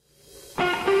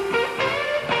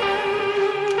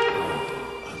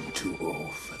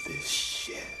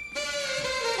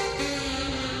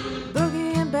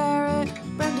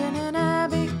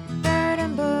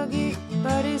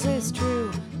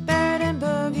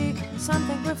Some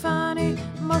think we're funny,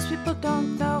 most people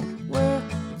don't though. We're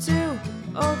too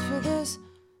old for this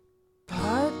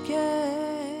podcast.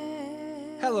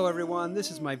 Hello, everyone. This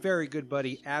is my very good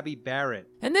buddy, Abby Barrett.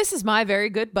 And this is my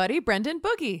very good buddy, Brendan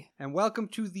Boogie. And welcome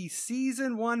to the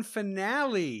Season 1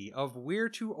 finale of We're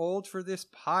Too Old for This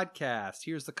podcast.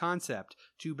 Here's the concept.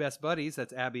 Two best buddies,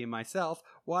 that's Abby and myself,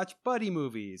 watch buddy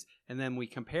movies. And then we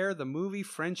compare the movie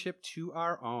Friendship to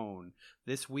our own.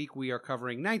 This week we are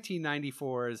covering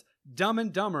 1994's Dumb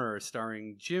and Dumber,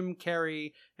 starring Jim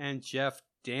Carrey and Jeff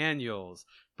Daniels.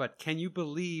 But can you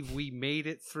believe we made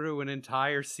it through an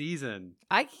entire season?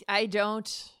 I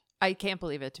can't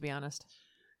believe it, to be honest.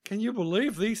 Can you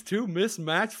believe these two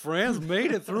mismatched friends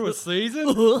made it through a season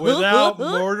without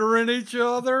murdering each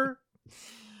other?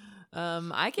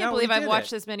 I can't believe I've watched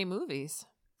this many movies.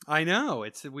 I know.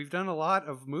 We've done a lot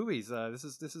of movies.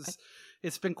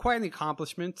 It's been quite an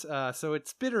accomplishment. So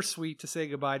it's bittersweet to say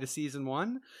goodbye to season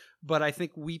 1, but I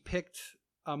think we picked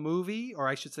a movie, or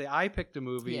I should say I picked a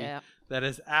movie that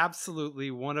is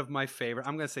absolutely one of my favorite.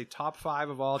 I'm going to say top 5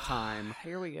 of all time.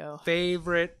 Here we go.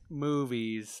 Favorite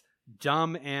movies,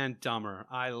 Dumb and Dumber.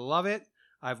 I love it.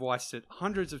 I've watched it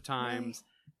hundreds of times,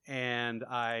 and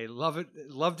I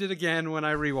loved it again when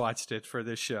I rewatched it for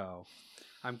this show.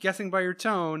 I'm guessing by your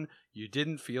tone, you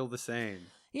didn't feel the same.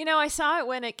 You know, I saw it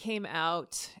when it came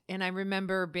out, and I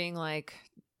remember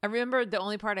the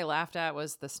only part I laughed at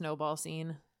was the snowball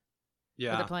scene.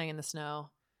 Yeah. Where they're playing in the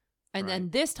snow. And then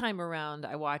this time around,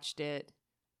 I watched it,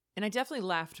 and I definitely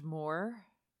laughed more.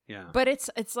 Yeah. But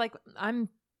it's like, I'm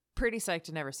pretty psyched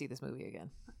to never see this movie again.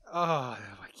 Oh,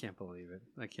 I can't believe it.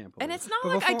 And it's not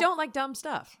like I don't like dumb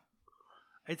stuff.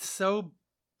 It's so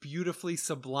beautifully,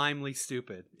 sublimely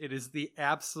stupid. It is the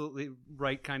absolutely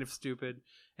right kind of stupid,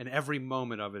 and every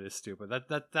moment of it is stupid.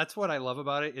 That's what I love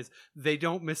about it, is they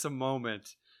don't miss a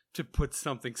moment to put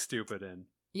something stupid in.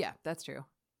 Yeah, that's true.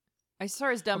 As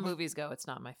far as dumb movies go, it's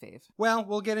not my fave. Well,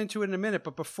 we'll get into it in a minute,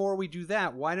 but before we do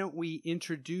that, why don't we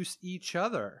introduce each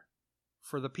other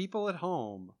for the people at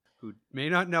home who may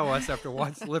not know us after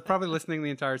probably listening the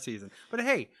entire season. But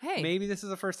hey, maybe this is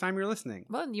the first time you're listening.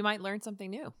 Well, you might learn something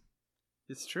new.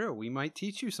 It's true. We might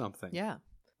teach you something. Yeah.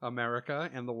 America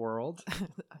and the world.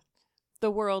 The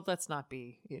world, let's not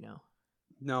be,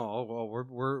 No, well,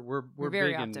 we're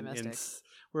very big optimistic.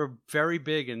 We're very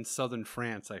big in southern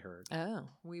France, I heard. Oh,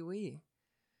 oui.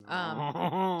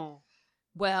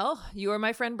 Well, you are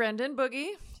my friend Brendan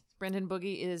Boogie. Brendan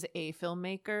Boogie is a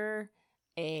filmmaker,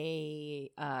 a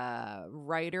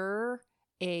writer,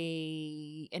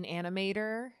 an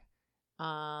animator,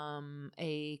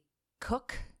 a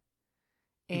cook,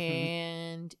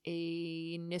 and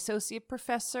an associate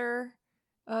professor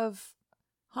of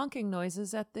honking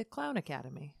noises at the Clown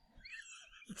Academy.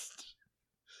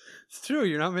 It's true.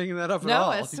 You're not making that up at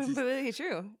all. No, it's completely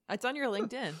true. It's on your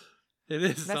LinkedIn. It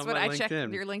is. That's what I LinkedIn. check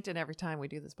your LinkedIn every time we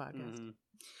do this podcast.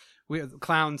 Mm-hmm.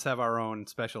 Clowns have our own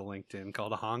special LinkedIn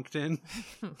called a Honkton.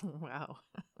 Wow.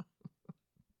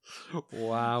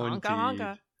 Wow, honka, indeed.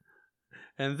 honka.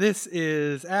 And And this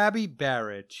is Abby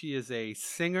Barrett. She is a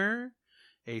singer,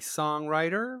 a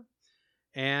songwriter,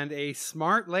 and a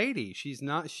smart lady. She's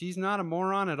not a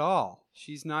moron at all.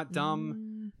 She's not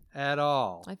dumb at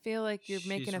all. I feel like you're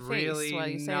making a face really while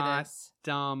you say not this.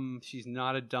 Dumb. She's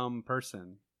not a dumb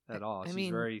person at all. She's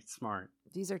very smart.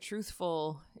 These are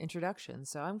truthful introductions,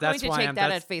 so I'm going to take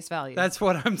that at face value. That's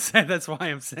what I'm saying. That's why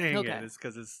I'm saying Okay. it. It's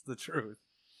because it's the truth.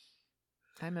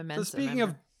 I'm a Mensa So speaking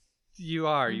member. of, you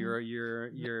are.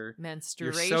 Mhm. You're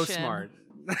Menstruation. You're so smart.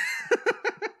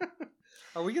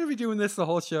 Are we going to be doing this the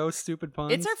whole show? Stupid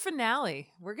puns. It's our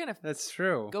finale. We're gonna That's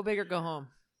true. go big or go home.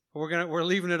 We're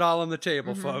leaving it all on the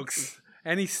table, Mhm. folks.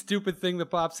 Any stupid thing that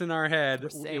pops in our head, We're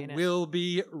saying it it. will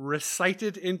be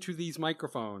recited into these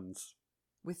microphones.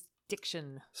 With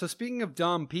diction. So speaking of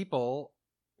dumb people,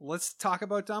 let's talk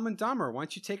about Dumb and Dumber. Why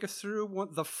don't you take us through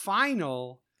the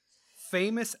final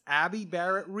famous Abby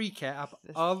Barrett recap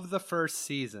of the first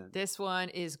season? This one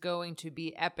is going to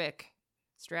be epic.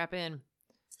 Strap in.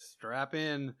 Strap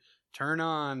in, turn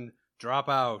on, drop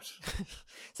out.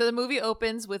 So the movie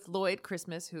opens with Lloyd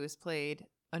Christmas, who is played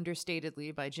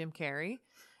understatedly by Jim Carrey.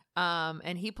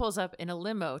 And he pulls up in a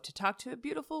limo to talk to a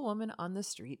beautiful woman on the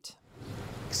street.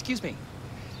 Excuse me.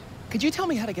 Could you tell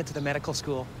me how to get to the medical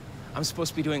school? I'm supposed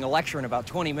to be doing a lecture in about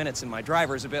 20 minutes and my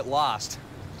driver's a bit lost.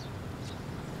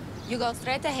 You go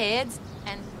straight ahead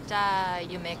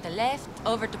and you make the left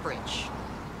over the bridge.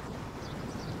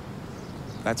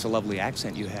 That's a lovely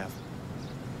accent you have.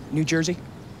 New Jersey?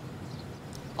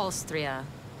 Austria.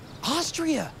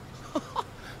 Austria?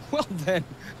 Well then,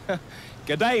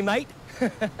 good day, mate.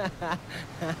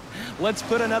 Let's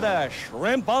put another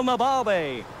shrimp on the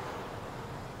barbie.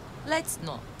 Let's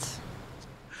not.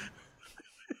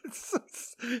 It's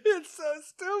so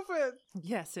stupid.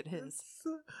 Yes, it is.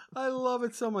 I love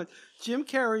it so much. Jim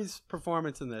Carrey's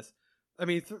performance in this. I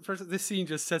mean, first, this scene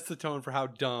just sets the tone for how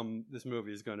dumb this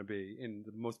movie is going to be in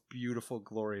the most beautiful,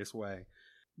 glorious way.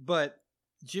 But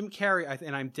Jim Carrey,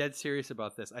 and I'm dead serious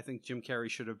about this, I think Jim Carrey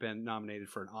should have been nominated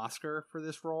for an Oscar for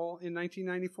this role in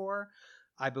 1994.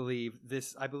 I believe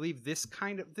this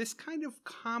kind of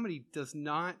comedy does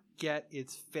not get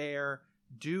its fair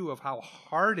due of how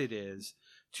hard it is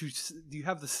to. You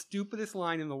have the stupidest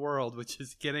line in the world, which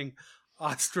is getting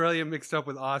Australia mixed up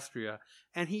with Austria,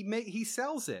 and he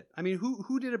sells it. I mean,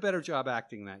 who did a better job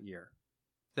acting that year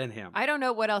than him? I don't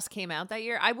know what else came out that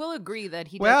year. I will agree that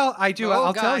he. Well, I do. Oh,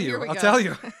 I'll God, tell here you. we I'll go. tell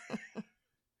you.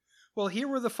 Well, here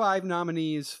were the 5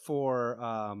 nominees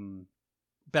for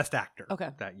Best Actor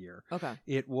that year. Okay.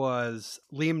 It was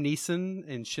Liam Neeson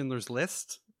in Schindler's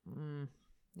List.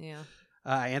 Yeah.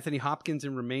 Anthony Hopkins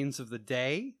in Remains of the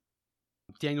Day.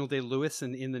 Daniel Day-Lewis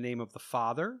in The Name of the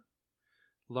Father.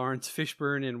 Lawrence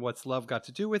Fishburne in What's Love Got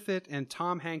to Do with It. And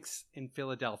Tom Hanks in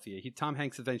Philadelphia. Tom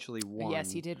Hanks eventually won.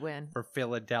 Yes, he did win. For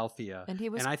Philadelphia. And he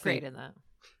was great in that.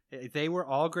 They were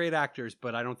all great actors,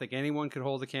 but I don't think anyone could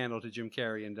hold a candle to Jim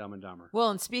Carrey in Dumb and Dumber. Well,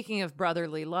 and speaking of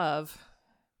brotherly love,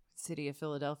 City of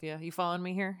Philadelphia, you following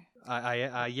me here?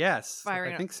 Yes,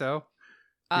 Firing I think so.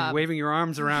 You're waving your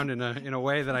arms around in a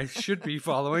way that I should be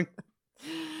following.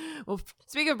 Well,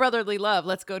 speaking of brotherly love,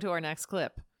 let's go to our next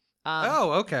clip.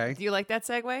 Okay. Do you like that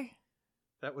segue?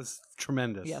 That was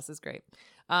tremendous. Yes, it's great.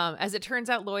 As it turns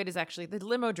out, Lloyd is actually the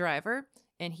limo driver,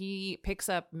 and he picks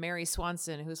up Mary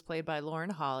Swanson, who's played by Lauren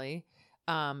Holly,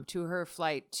 to her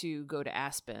flight to go to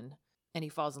Aspen, and he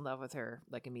falls in love with her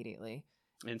like immediately.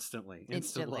 Instantly.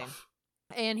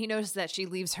 And he notices that she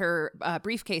leaves her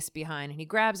briefcase behind, and he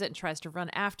grabs it and tries to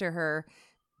run after her,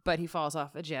 but he falls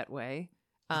off a jetway.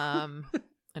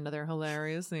 Another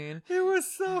hilarious scene. It was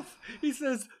so... He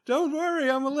says, "Don't worry,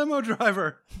 I'm a limo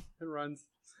driver." And runs.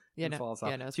 And falls off.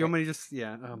 Yeah, no, Do you want me to just...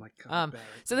 Yeah. Oh, my God.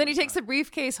 So then he takes the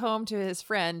briefcase home to his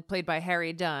friend, played by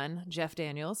Harry Dunn, Jeff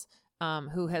Daniels,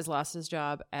 who has lost his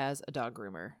job as a dog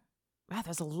groomer. Wow,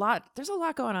 there's a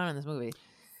lot going on in this movie.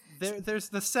 There's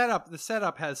the setup. The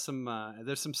setup has some...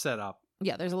 there's some setup.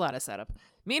 Yeah, there's a lot of setup.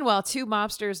 Meanwhile, 2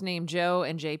 mobsters named Joe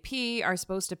and JP were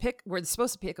supposed to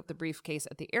pick up the briefcase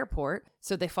at the airport.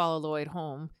 So they follow Lloyd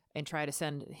home and try to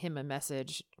send him a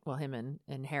message. Well, him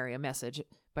and Harry a message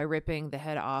by ripping the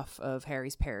head off of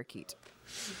Harry's parakeet.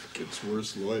 It gets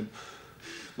worse, Lloyd.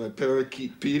 My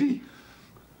parakeet, Petey.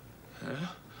 Huh?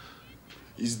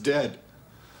 He's dead.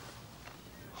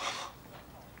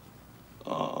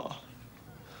 Oh,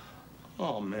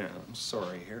 man, I'm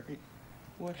sorry, Harry.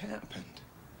 What happened?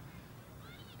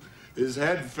 His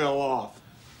head fell off.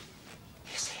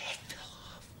 His head fell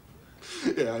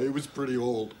off? Yeah, he was pretty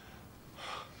old.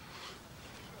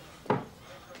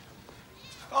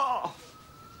 Oh,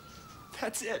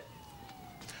 that's it.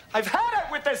 I've had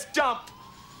it with this dump.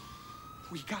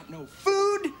 We got no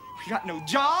food. We got no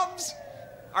jobs.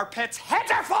 Our pets' heads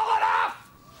are falling off.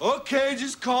 Okay,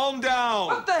 just calm down.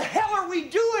 What the hell are we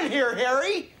doing here,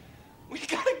 Harry? We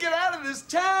gotta get out of this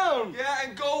town. Yeah,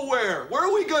 and go where? Where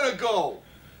are we gonna go?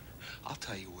 I'll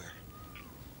tell you where.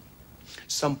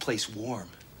 Someplace warm.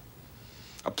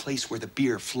 A place where the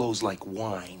beer flows like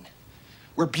wine.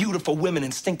 Where beautiful women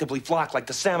instinctively flock like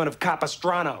the salmon of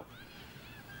Capistrano.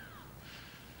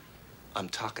 I'm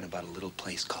talking about a little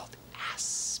place called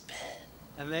Aspen.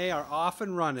 And they are off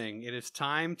and running. It is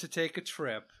time to take a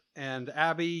trip. And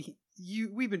Abby,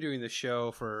 we've been doing this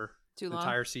show for Too the long?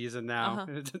 entire season now.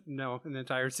 Uh-huh. No, an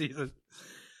entire season.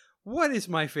 What is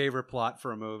my favorite plot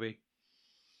for a movie?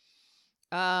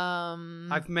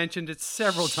 I've mentioned it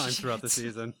several times throughout the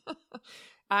season.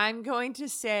 I'm going to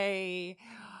say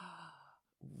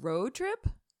Road Trip?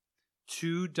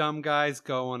 2 dumb guys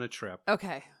go on a trip.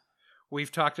 Okay.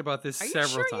 We've talked about this Are you several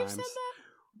sure times. you've said that?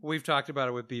 We've talked about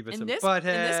it with Beavis In and this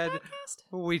Butthead. podcast?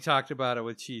 We talked about it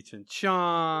with Cheech and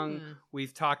Chong. Hmm.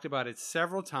 We've talked about it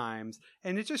several times.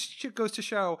 And it just goes to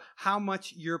show how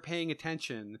much you're paying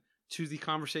attention to the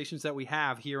conversations that we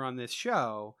have here on this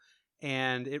show.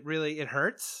 And it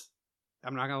hurts.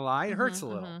 I'm not going to lie. It hurts a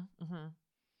little.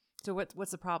 So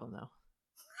what's the problem, though?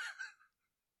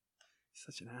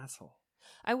 Such an asshole.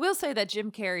 I will say that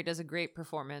Jim Carrey does a great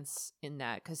performance in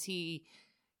that because he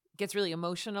gets really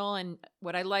emotional. And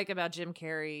what I like about Jim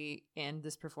Carrey and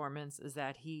this performance is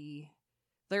that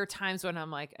there are times when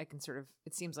I'm like,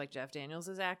 it seems like Jeff Daniels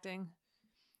is acting,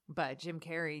 but Jim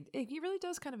Carrey, he really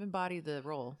does kind of embody the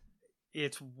role.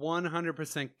 It's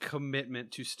 100%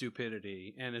 commitment to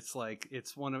stupidity. And it's like,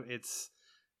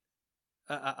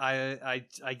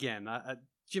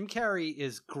 Jim Carrey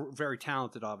is very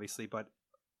talented, obviously, but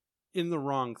in The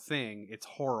Wrong Thing, it's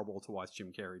horrible to watch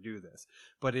Jim Carrey do this.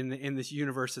 But in this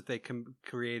universe that they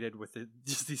created with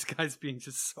just these guys being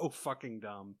just so fucking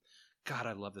dumb, God,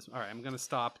 I love this. All right, I'm gonna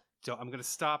stop. I'm gonna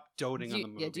stop doting on the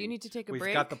movie. Yeah, do you need to take a break?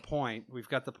 We've got the point.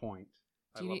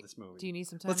 I love this movie. Do you need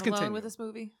some time Let's alone continue. with this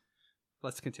movie?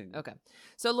 Let's continue. Okay.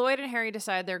 So Lloyd and Harry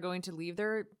decide they're going to leave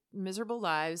their miserable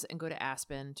lives and go to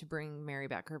Aspen to bring Mary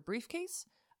back her briefcase.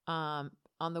 On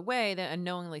the way, they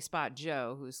unknowingly spot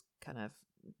Joe, who's kind of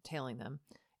tailing them,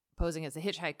 posing as a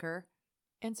hitchhiker,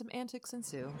 and some antics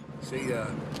ensue. Say,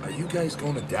 are you guys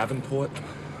going to Davenport?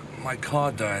 My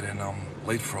car died and I'm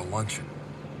late for a luncheon.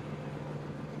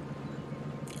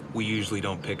 We usually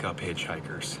don't pick up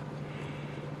hitchhikers.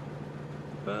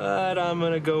 But I'm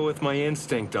gonna go with my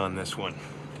instinct on this one.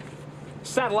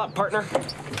 Saddle up, partner.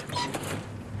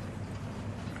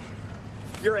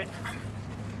 You're it.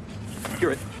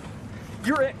 You're it.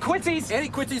 You're it. Quincy's! Any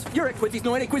quincies? You're at quincies.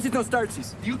 No any quincies, no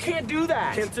startsies. You can't do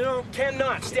that! Can't do?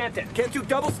 Cannot. Stamped it. Can't you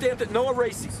double stamped it, no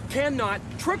erases? Cannot.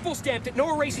 Triple stamped it.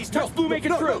 No erases. Touch blue, make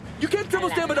it true. No. You can't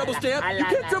triple stamp a double stamp. You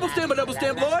can't triple stamp a double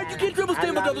stamp, Lloyd. You can't triple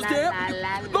stamp a double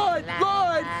stamp.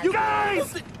 Lloyd, you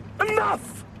Guys!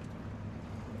 Enough!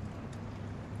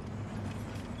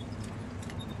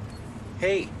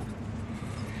 Hey.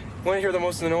 Want to hear the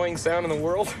most annoying sound in the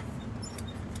world?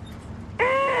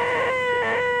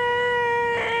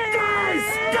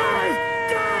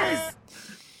 Guys!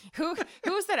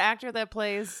 Who's that actor that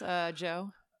plays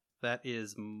Joe? That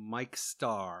is Mike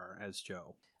Starr as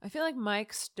Joe. I feel like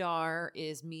Mike Starr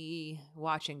is me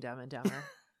watching Dumb and Dumber.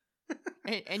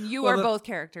 and you are both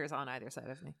characters on either side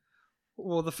of me.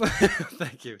 Well,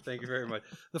 thank you very much.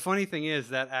 The funny thing is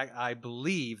that I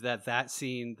believe that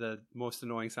scene, the most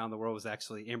annoying sound in the world, was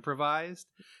actually improvised,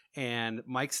 and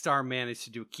Mike Starr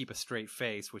managed to keep a straight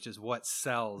face, which is what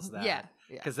sells that. Yeah,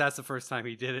 because that's the first time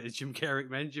he did it. Is Jim Carrey?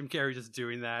 Man, Jim Carrey just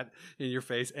doing that in your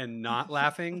face and not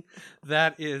laughing.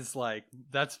 That is like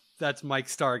that's Mike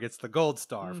Starr gets the gold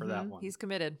star for that one. He's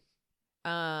committed.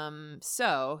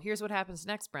 So here's what happens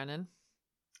next, Brennan.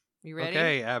 You ready?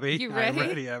 Okay, Abby. You ready? I'm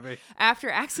ready, Abby. After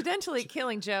accidentally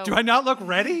killing Joe. Do I not look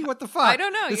ready? What the fuck? I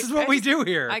don't know. This is what we do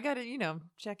here. I got to,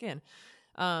 check in.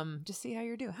 Just see how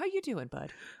you're doing. How you doing,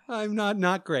 bud? I'm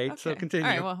not great, so Okay. continue.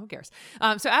 All right, well, who cares?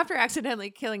 So after accidentally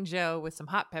killing Joe with some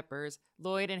hot peppers,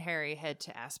 Lloyd and Harry head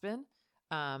to Aspen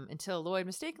until Lloyd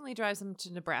mistakenly drives them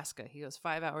to Nebraska. He goes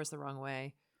 5 hours the wrong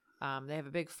way. They have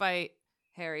a big fight.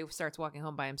 Harry starts walking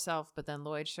home by himself, but then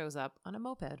Lloyd shows up on a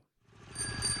moped.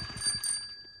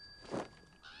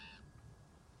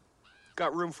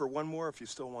 Got room for one more if you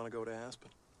still want to go to Aspen.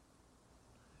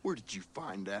 Where did you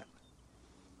find that?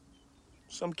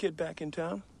 Some kid back in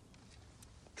town.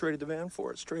 Traded the van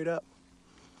for it, straight up.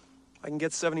 I can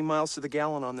get 70 miles to the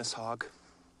gallon on this hog.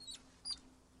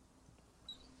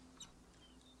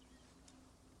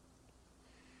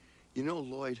 You know,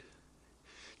 Lloyd,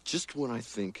 just when I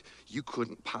think you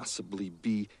couldn't possibly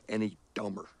be any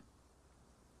dumber,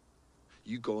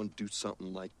 you go and do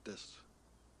something like this.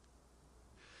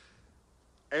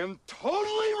 And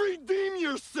totally redeem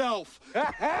yourself!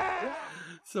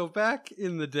 So back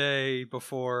in the day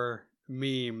before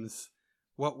memes,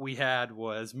 what we had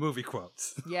was movie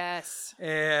quotes. Yes.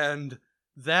 And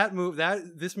this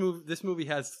movie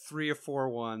has 3 or 4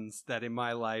 ones that in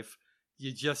my life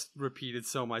you just repeated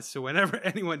so much. So whenever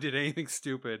anyone did anything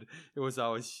stupid, it was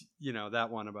always, that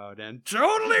one about and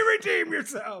totally redeem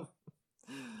yourself.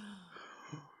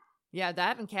 Yeah,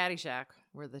 that and Caddyshack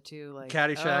were the two. Like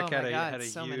Caddyshack oh had my God, a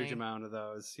so huge many. amount of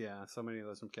those. Yeah, so many of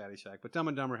those from Caddyshack. But Dumb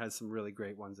and Dumber has some really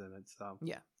great ones in it. So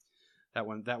Yeah. that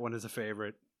one is a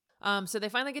favorite. So they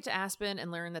finally get to Aspen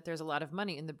and learn that there's a lot of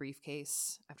money in the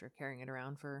briefcase after carrying it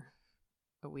around for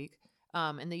a week.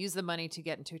 And they use the money to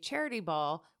get into a charity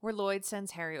ball where Lloyd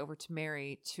sends Harry over to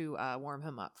Mary to warm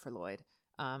him up for Lloyd.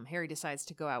 Harry decides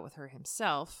to go out with her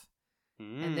himself,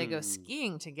 and they go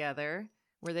skiing together.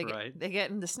 Where they get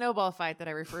in the snowball fight that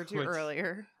I referred to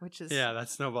earlier, which is that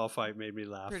snowball fight made me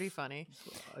laugh. pretty funny.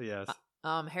 Yes.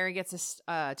 Harry gets his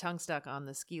tongue stuck on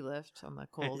the ski lift, on the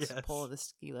cold pole of the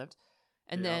ski lift.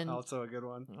 And then also a good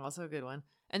one.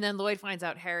 And then Lloyd finds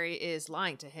out Harry is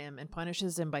lying to him and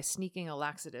punishes him by sneaking a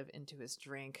laxative into his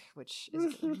drink, which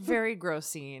is a very gross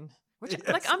scene. Which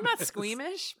I'm not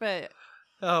squeamish, but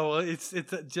oh well, it's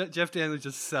Jeff Daniels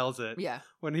just sells it. Yeah.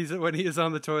 When he is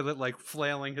on the toilet like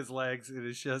flailing his legs, it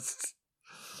is just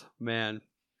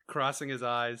crossing his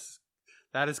eyes.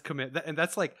 That is and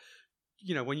that's like,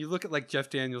 when you look at like Jeff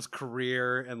Daniels'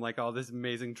 career and like all this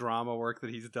amazing drama work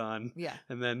that he's done. Yeah.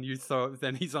 And then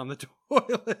then he's on the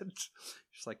toilet.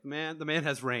 Just like the man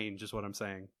has range, is what I'm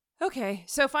saying. Okay,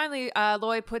 so finally,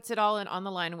 Lloyd puts it all on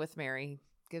the line with Mary,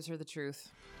 gives her the truth.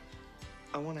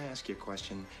 I want to ask you a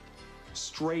question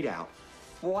straight out,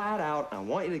 flat out, and I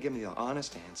want you to give me the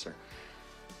honest answer.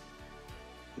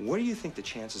 What do you think the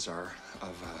chances are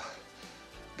of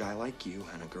a guy like you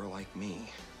and a girl like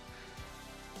me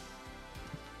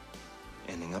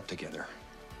ending up together?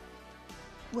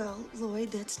 Well,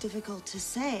 Lloyd, that's difficult to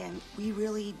say. We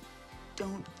really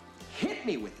don't... Hit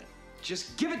me with it.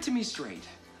 Just give it to me straight.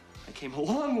 I came a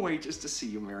long way just to see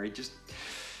you, Mary. Just,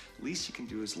 least you can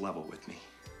do is level with me.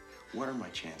 What are my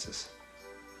chances?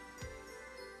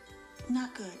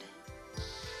 Not good.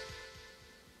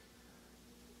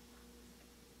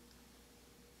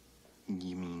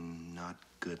 You mean not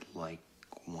good like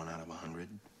 1 out of 100?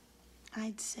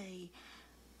 I'd say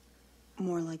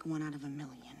more like 1 out of 1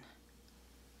 million.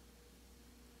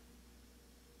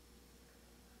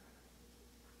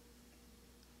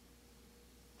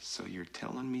 So you're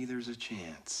telling me there's a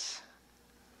chance?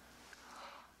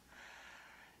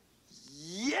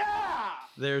 Yeah!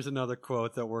 There's another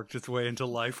quote that worked its way into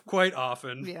life quite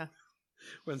often. Yeah.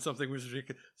 When something was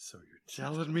ridiculous. So you're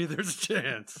telling me there's a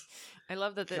chance. I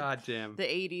love that the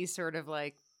 80s sort of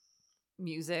like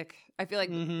music. I feel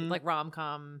like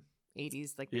rom-com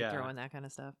 80s, like they throw in that kind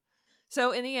of stuff.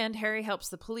 So in the end, Harry helps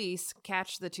the police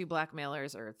catch the 2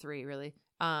 blackmailers, or 3 really.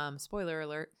 Spoiler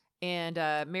alert. And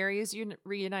Mary is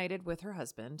reunited with her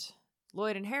husband.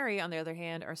 Lloyd and Harry, on the other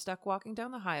hand, are stuck walking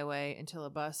down the highway until a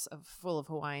bus full of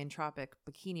Hawaiian tropic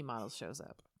bikini models shows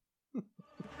up.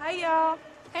 Hi, y'all.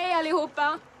 Hey,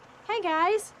 allihopa. Hey,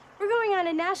 guys. We're going on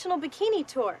a national bikini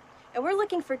tour, and we're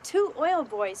looking for 2 oil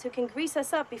boys who can grease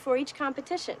us up before each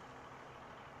competition.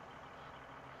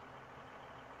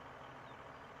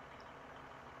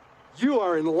 You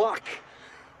are in luck.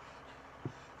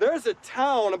 There's a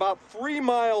town about 3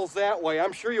 miles that way.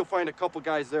 I'm sure you'll find a couple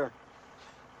guys there.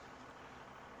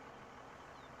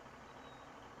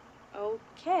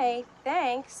 Okay,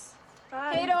 thanks.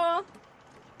 Bye. Hey, doll.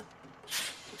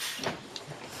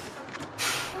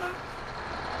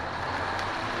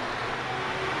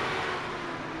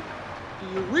 Do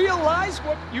you realize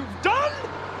what you've done?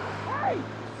 Hey!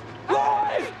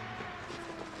 Lloyd!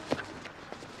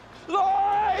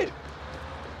 Lloyd!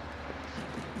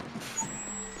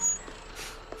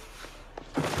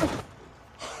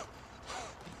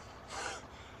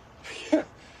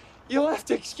 You'll have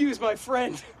to excuse my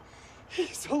friend.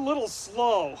 He's a little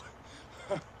slow.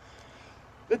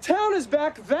 The town is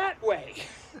back that way.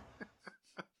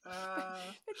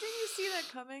 Didn't you see that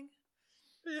coming?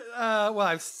 Well,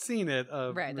 I've seen it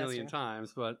a Right, million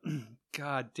times, but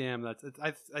god damn,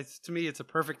 to me, it's a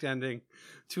perfect ending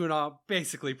to an all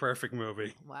basically perfect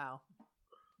movie. Wow.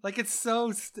 Like, it's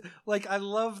so like, I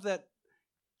love that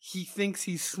he thinks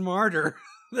he's smarter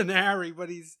than Harry, but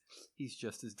he's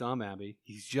just as dumb, Abby.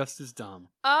 He's just as dumb.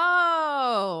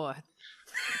 Oh.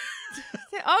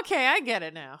 Okay, I get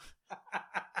it now.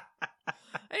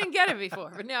 I didn't get it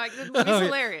before, but now the movie's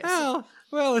hilarious.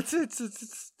 Well,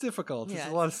 it's difficult. Yeah,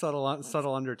 There's a lot of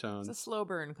subtle undertones. It's a slow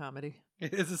burn comedy.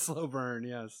 It is a slow burn,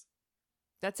 yes.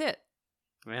 That's it.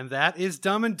 And that is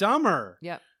Dumb and Dumber.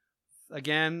 Yep.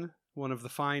 Again, one of the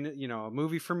fine, a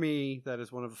movie for me that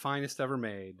is one of the finest ever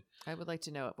made. I would like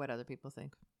to know what other people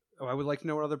think. Oh, I would like to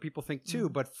know what other people think too.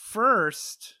 But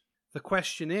first, the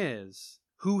question is,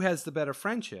 who has the better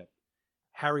friendship?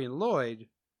 Harry and Lloyd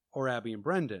or Abby and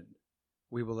Brendan?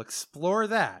 We will explore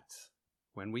that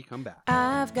when we come back.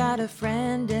 I've got a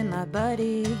friend in my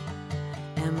buddy,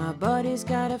 and my buddy's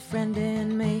got a friend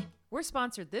in me. We're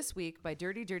sponsored this week by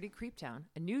Dirty Dirty Creeptown,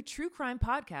 a new true crime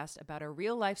podcast about a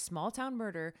real-life small-town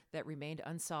murder that remained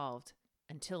unsolved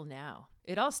until now.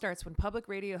 It all starts when public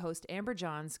radio host Amber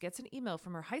Johns gets an email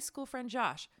from her high school friend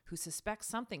Josh, who suspects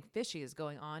something fishy is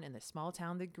going on in the small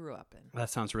town they grew up in. That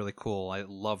sounds really cool. I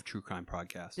love true crime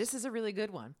podcasts. This is a really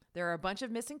good one. There are a bunch of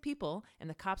missing people, and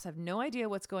the cops have no idea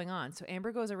what's going on, so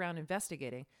Amber goes around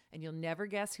investigating, and you'll never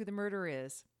guess who the murderer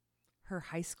is. Her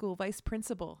high school vice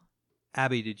principal.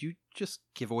 Abby, did you just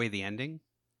give away the ending?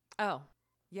 Oh,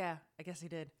 yeah, I guess he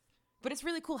did. But it's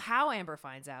really cool how Amber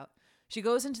finds out. She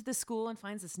goes into the school and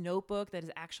finds this notebook that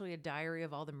is actually a diary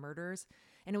of all the murders,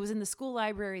 and it was in the school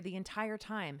library the entire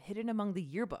time, hidden among the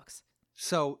yearbooks.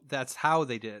 So that's how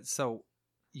they did it. So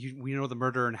we know the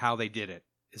murder and how they did it.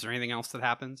 Is there anything else that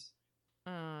happens?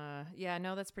 Yeah,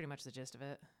 no, that's pretty much the gist of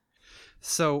it.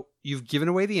 So you've given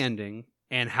away the ending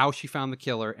and how she found the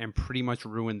killer and pretty much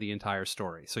ruined the entire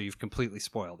story. So you've completely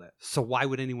spoiled it. So why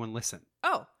would anyone listen?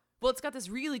 Oh, well, it's got this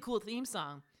really cool theme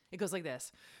song. It goes like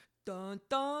this. Well,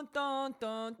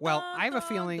 I have a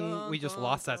feeling we just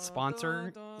lost that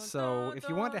sponsor. So if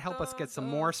you want to help us get some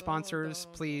more sponsors,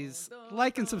 please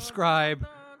like and subscribe,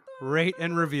 rate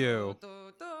and review.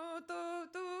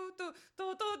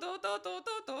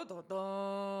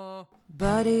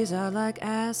 Buddies are like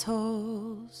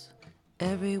assholes.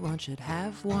 Everyone should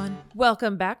have one.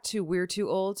 Welcome back to We're Too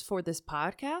Old for This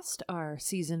Podcast, our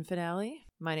season finale.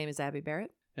 My name is Abby Barrett.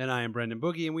 And I am Brendan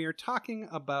Boogie, and we are talking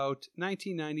about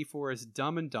 1994's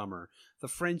Dumb and Dumber, the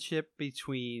friendship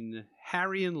between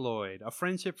Harry and Lloyd, a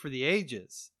friendship for the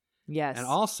ages. Yes. And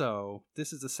also,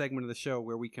 this is a segment of the show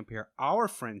where we compare our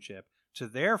friendship to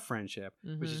their friendship,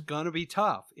 which is going to be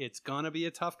tough. It's going to be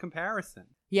a tough comparison.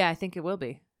 Yeah, I think it will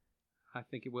be. I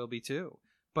think it will be too.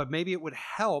 But maybe it would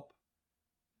help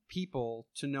people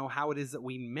to know how it is that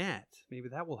we met. Maybe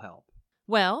that will help.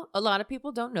 Well, a lot of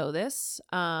people don't know this,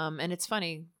 and it's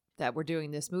funny that we're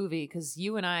doing this movie because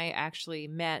you and I actually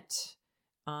met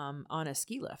on a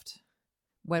ski lift.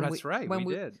 That's right, when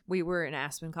we did. We were in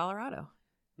Aspen, Colorado.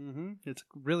 Mm-hmm. It's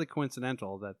really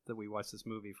coincidental that we watched this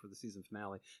movie for the season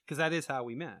finale because that is how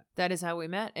we met. That is how we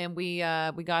met, and we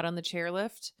got on the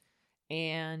chairlift,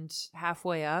 and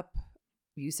halfway up,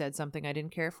 you said something I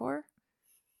didn't care for,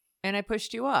 and I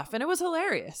pushed you off, and it was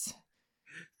hilarious.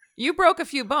 You broke a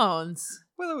few bones.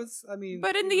 Well, it was, I mean...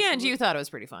 But in the end, you thought it was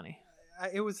pretty funny.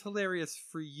 It was hilarious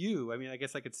for you. I mean, I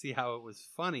guess I could see how it was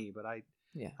funny, but I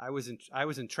was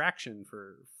in traction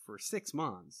for 6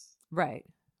 months. Right.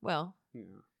 Well, yeah.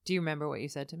 Do you remember what you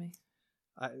said to me?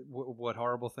 What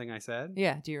horrible thing I said?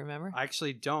 Yeah, do you remember? I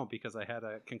actually don't because I had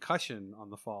a concussion on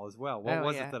the fall as well. What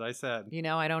was it that I said? You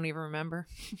know, I don't even remember.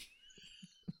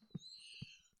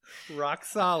 Rock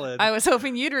solid. I was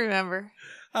hoping you'd remember.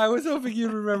 I was hoping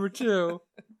you'd remember too,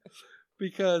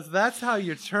 because that's how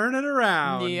you turn it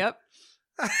around. Yep.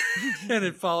 And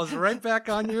it falls right back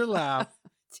on your lap.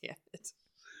 Damn it!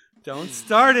 Don't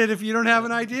start it if you don't have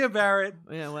an idea, Barrett.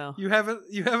 Yeah, well, you haven't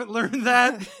learned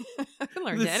that. I haven't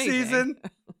learned this anything. Season.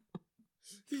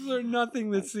 You've learned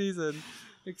nothing this season,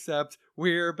 except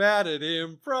we're bad at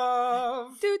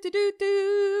improv. Do do do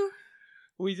do.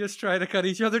 We just try to cut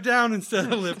each other down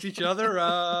instead of lift each other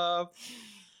up.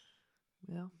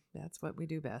 Well, that's what we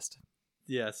do best.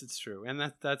 Yes, it's true.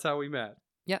 And that's how we met.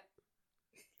 Yep.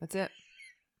 That's it.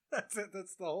 That's it.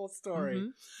 That's the whole story. Mm-hmm.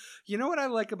 You know what I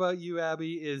like about you,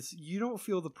 Abby, is you don't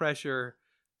feel the pressure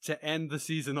to end the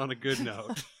season on a good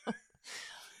note.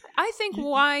 I think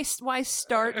why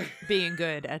start being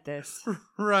good at this?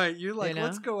 Right. You're like,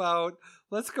 let's go out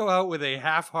with a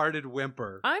half-hearted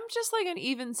whimper. I'm just like an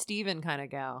even Steven kind of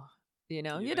gal. You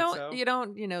know, you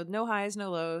don't, no highs,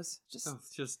 no lows.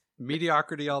 Just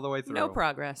mediocrity all the way through. No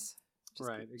progress.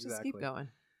 Right, exactly. Just keep going.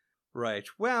 Right.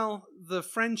 Well, the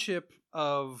friendship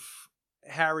of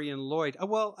Harry and Lloyd.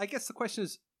 Well, I guess the question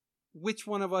is, which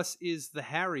one of us is the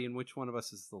Harry and which one of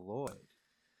us is the Lloyd?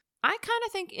 I kind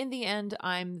of think in the end,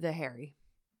 I'm the Harry.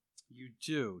 You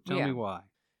do? Tell me why.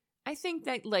 I think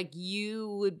that like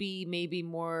you would be maybe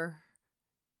more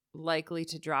likely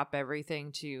to drop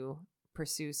everything to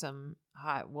pursue some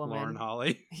hot woman. Lauren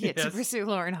Holly. Yeah, yes. To pursue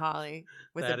Lauren Holly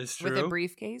with with a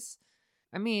briefcase.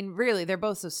 I mean, really, they're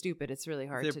both so stupid. It's really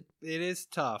hard to. It is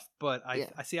tough, but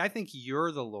I think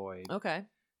you're the Lloyd. Okay.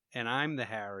 And I'm the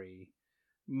Harry,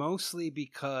 mostly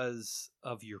because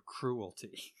of your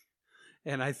cruelty.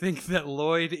 And I think that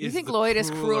Lloyd is. You think Lloyd is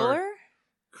crueler?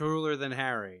 Crueler than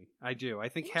Harry. I do. I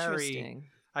think Harry.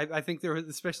 I think there was,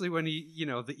 especially when he,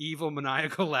 the evil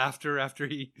maniacal laughter after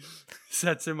he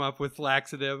sets him up with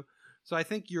laxative. So I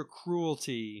think your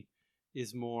cruelty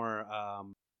is more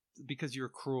because you're a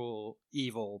cruel,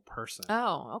 evil person.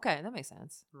 Oh, okay. That makes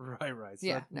sense. Right. So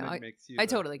yeah, no, I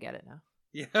totally get it now.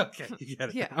 Yeah, okay. You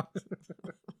get it now.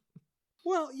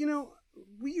 Well,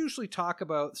 we usually talk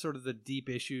about sort of the deep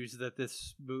issues that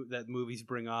that movies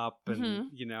bring up, and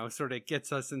sort of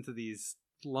gets us into these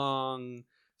long,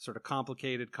 sort of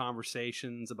complicated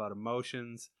conversations about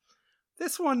emotions.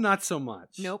 This one, not so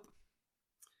much. Nope.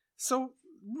 So,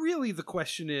 really, the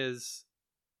question is,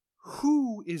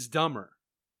 who is dumber,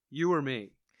 you or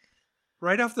me?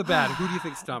 Right off the bat, who do you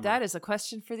think's dumber? That is a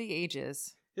question for the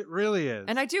ages. It really is.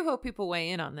 And I do hope people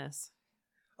weigh in on this.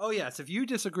 Oh, yes. If you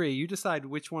disagree, you decide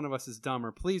which one of us is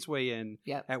dumber, please weigh in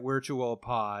at We're Too Old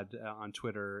Pod on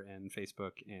Twitter and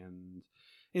Facebook and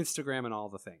Instagram and all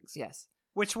the things. Yes.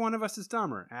 Which one of us is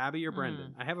dumber, Abby or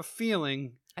Brendan? I have a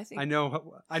feeling I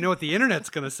know what the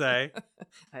internet's going to say.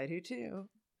 I do too.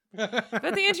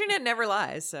 But the internet never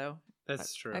lies, so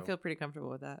that's true. I feel pretty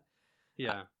comfortable with that.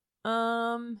 Yeah.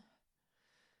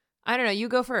 I don't know. You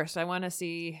go first. I want to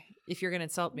see if you're going to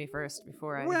insult me first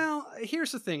before I. Well,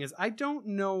 here's the thing: is I don't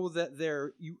know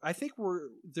that I think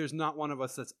there's not one of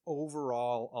us that's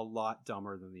overall a lot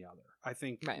dumber than the other. I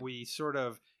think we sort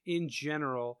of, in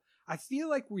general, I feel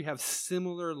like we have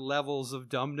similar levels of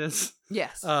dumbness.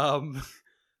 Yes.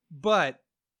 But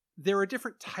there are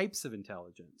different types of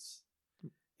intelligence.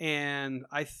 And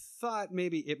I thought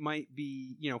maybe it might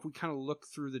be, if we kind of look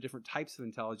through the different types of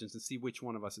intelligence and see which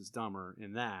one of us is dumber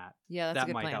in that, that's that a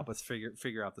good might plan. help us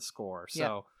figure out the score. Yep.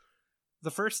 So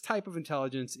the first type of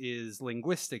intelligence is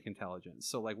linguistic intelligence.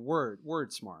 So like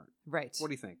word smart. Right. What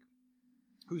do you think?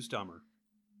 Who's dumber?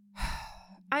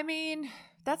 I mean,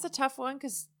 that's a tough one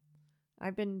because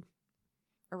I've been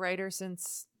a writer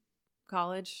since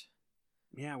college.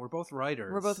 Yeah, we're both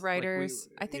writers. We're both writers.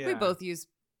 I think we both use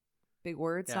big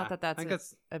words. Yeah. Not that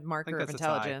that's a marker of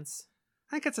intelligence.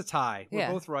 I think it's a tie. We're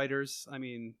Yeah. both writers. I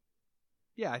mean,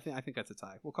 yeah, I think that's a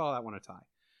tie. We'll call that one a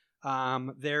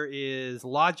tie. There is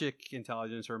logic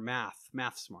intelligence or math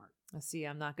smart. Let's see.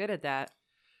 I'm not good at that.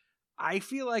 I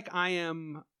feel like I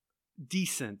am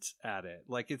decent at it.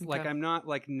 Like it's like I'm not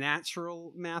like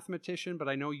natural mathematician, but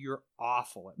I know you're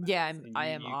awful at math. Yeah, I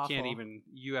am you awful. Can't even.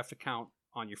 You have to count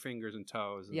on your fingers and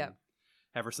toes. And Yep.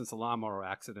 Ever since the lawnmower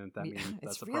accident, that means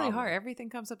that's it's a really problem. hard. Everything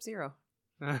comes up 0.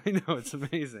 I know, it's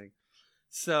amazing.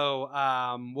 So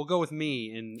we'll go with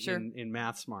me in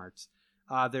math smarts.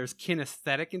 There's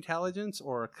kinesthetic intelligence,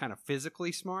 or kind of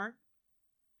physically smart,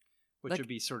 which would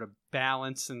be sort of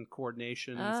balance and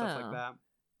coordination and stuff like that.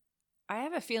 I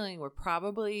have a feeling we're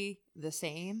probably the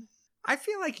same. I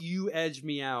feel like you edged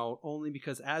me out only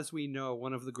because, as we know,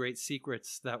 one of the great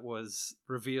secrets that was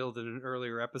revealed in an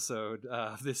earlier episode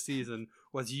this season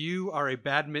was you are a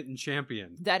badminton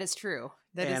champion. That is true.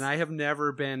 I have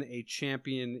never been a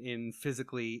champion in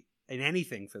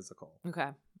anything physical. Okay.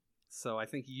 So I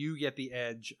think you get the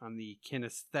edge on the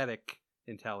kinesthetic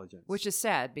intelligence, Which is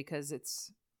sad because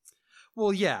it's.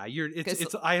 Well, yeah,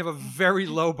 I have a very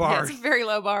low bar. Yeah, it's a very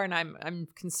low bar, and I'm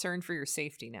concerned for your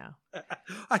safety now.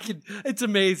 It's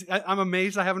amazing. I'm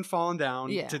amazed I haven't fallen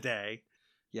down Yeah. today.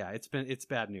 Yeah, it's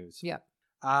bad news. Yeah.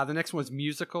 The next one's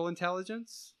musical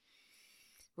intelligence.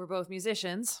 We're both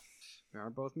musicians. We are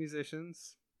both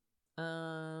musicians.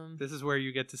 Um, This is where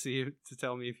you get to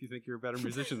tell me if you think you're a better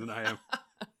musician than I am.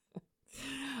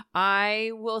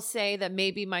 I will say that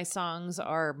maybe my songs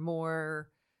are more.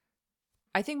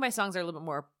 I think my songs are a little bit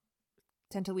more,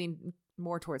 tend to lean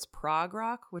more towards prog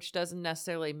rock, which doesn't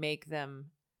necessarily make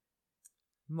them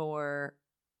more.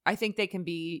 I think they can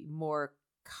be more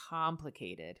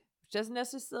complicated, which doesn't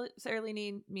necessarily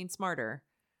mean smarter.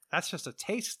 That's just a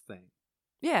taste thing.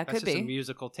 Yeah, it That's could just be a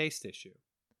musical taste issue.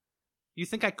 You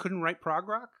think I couldn't write prog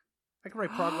rock? I can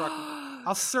write prog rock.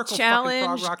 I'll circle fucking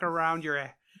prog rock around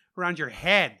your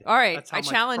head. All right, That's how I much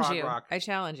challenge prog you. rock- I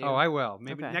challenge you. Oh, I will.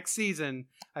 Maybe Okay. next season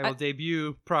I will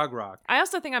debut prog rock. I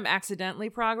also think I'm accidentally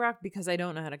prog rock because I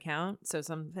don't know how to count. So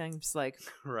sometimes like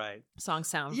Right. songs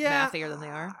sound Yeah, mathier than they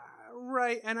are.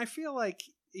 Right. And I feel like,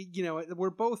 we're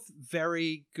both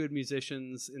very good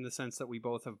musicians in the sense that we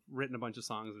both have written a bunch of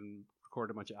songs and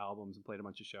recorded a bunch of albums and played a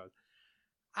bunch of shows.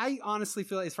 I honestly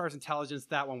feel like, as far as intelligence,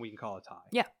 that one we can call a tie.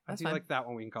 Yeah, I that's feel fine. like that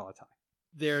one we can call a tie.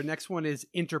 Their next one is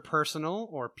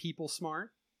interpersonal or people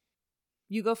smart.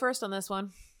 You go first on this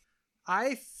one.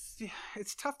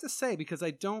 It's tough to say because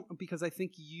I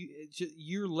think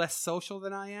you're less social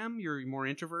than I am. You're more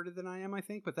introverted than I am, I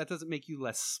think, but that doesn't make you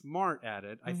less smart at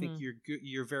it. I think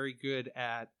you're very good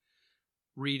at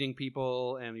reading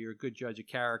people, and you're a good judge of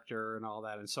character and all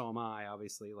that, and so am I,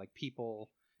 obviously. Like, people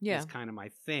is kind of my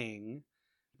thing.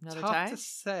 Another Tough tie? to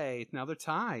say. Another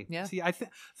tie. Yeah. See, I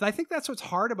think that's what's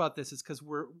hard about this is because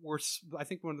I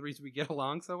think one of the reasons we get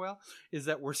along so well is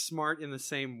that we're smart in the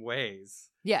same ways.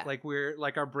 Yeah.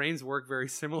 Like our brains work very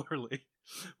similarly,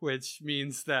 which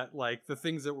means that like the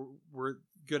things that we're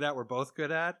good at, we're both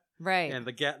good at. Right. And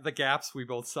the gaps we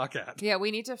both suck at. Yeah, we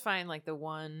need to find like the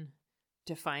one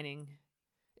defining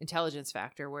intelligence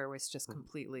factor where it's just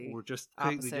completely We're just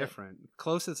completely opposite. different.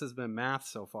 Closest has been math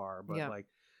so far, but Yeah.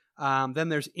 then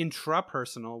there's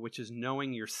intrapersonal, which is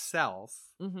knowing yourself.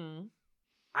 Mm-hmm.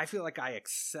 I feel like I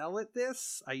excel at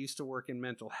this. I used to work in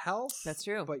mental health. That's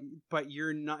true. But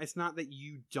you're not. It's not that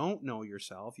you don't know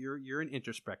yourself. You're an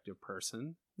introspective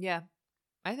person. Yeah.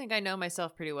 I think I know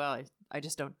myself pretty well. I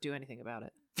just don't do anything about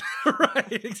it.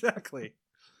 Right. Exactly.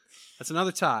 That's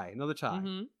another tie.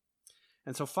 Mm-hmm.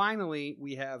 And so finally,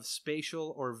 we have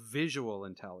spatial or visual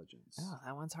intelligence. Oh,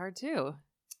 that one's hard too.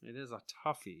 It is a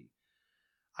toughie.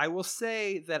 I will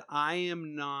say that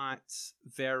I'm not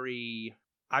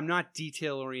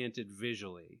detail oriented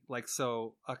visually. Like,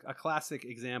 so a classic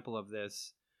example of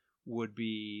this would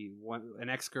be an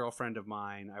ex-girlfriend of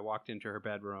mine. I walked into her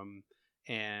bedroom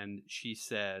and she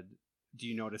said, "Do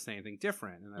you notice anything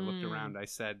different?" And I looked around. I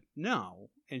said, "No."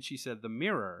 And she said, "The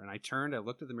mirror." And I turned, I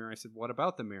looked at the mirror. I said, "What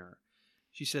about the mirror?"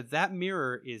 She said, "That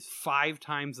mirror is 5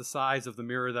 times the size of the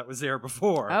mirror that was there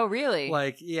before." Oh, really?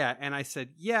 Like, yeah. And I said,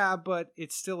 "Yeah, but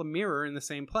it's still a mirror in the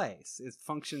same place. It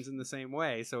functions in the same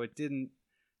way." So it didn't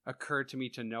occur to me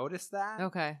to notice that.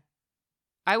 Okay.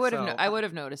 I would have. So, I would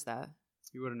have noticed that.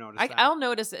 You would have noticed that. I'll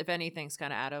notice if anything's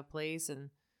kind of out of place,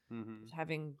 and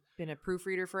having been a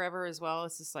proofreader forever as well,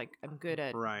 it's just like I'm good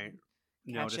at right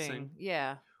catching. noticing.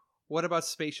 Yeah. What about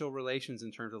spatial relations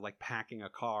in terms of like packing a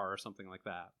car or something like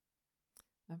that?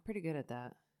 I'm pretty good at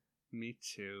that. Me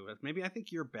too. Maybe I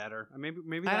think you're better.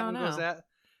 Maybe I that don't one goes know.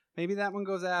 maybe that one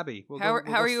goes Abby. How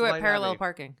are you at parallel Abby.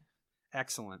 parking?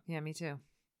 Excellent. Yeah, me too.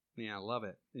 Yeah, love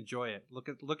it. Enjoy it. Look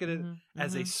at it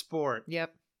as a sport.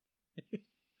 Yep.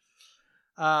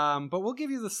 But we'll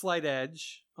give you the slight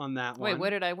edge on that one. Wait, what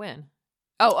did I win?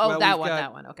 Oh, Well, that we've one. got,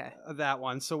 That one. Okay. That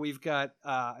one. So we've got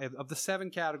of the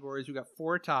 7 categories, we've got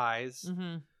 4 ties.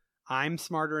 Mm-hmm. I'm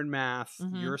smarter in math.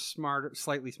 You're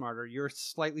slightly smarter. You're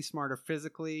slightly smarter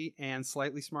physically and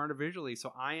slightly smarter visually.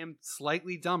 So I am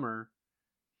slightly dumber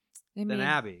than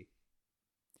Abby.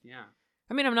 Yeah.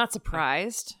 I mean, I'm not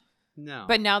surprised. No.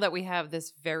 But now that we have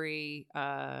this very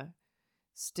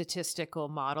statistical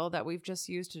model that we've just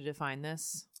used to define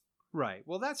this. Right.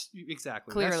 Well, that's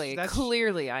exactly.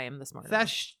 Clearly I am the smarter one.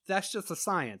 That's just a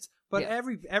science. But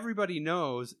everybody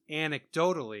knows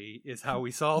anecdotally is how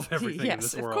we solve everything in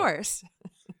this world. Yes, of course.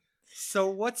 So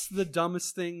what's the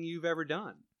dumbest thing you've ever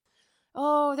done?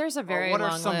 Oh, there's a very long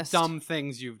list. What are some dumb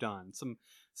things you've done?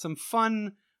 Some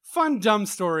fun dumb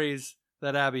stories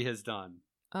that Abby has done.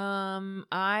 First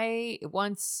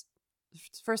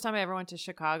time I ever went to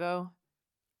Chicago,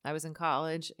 I was in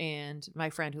college, and my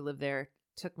friend who lived there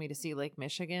took me to see Lake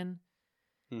Michigan.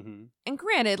 Mm-hmm. And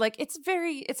granted, like it's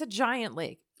a giant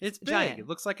lake. It's big. Giant. It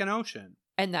looks like an ocean.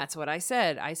 And that's what I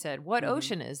said. I said, "What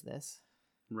ocean is this?"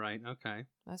 Right. Okay.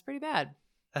 That's pretty bad.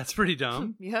 That's pretty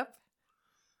dumb. Yep.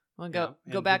 Want to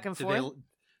go back and forth?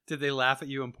 Did they laugh at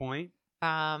you and point?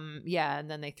 Yeah, and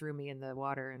then they threw me in the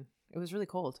water, and it was really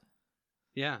cold.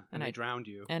 Yeah, and they drowned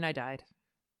you. And I died.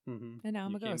 Mm-hmm. And now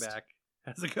I'm a ghost. Came back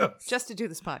as a ghost. Just to do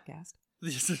this podcast.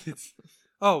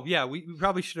 Oh, yeah, we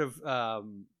probably should have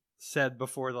said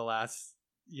before the last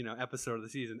episode of the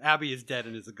season, Abby is dead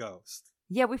and is a ghost.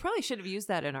 Yeah, we probably should have used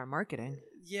that in our marketing.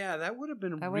 Yeah, that would have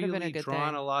been a good drawn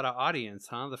thing. a lot of audience,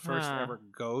 huh? The first ever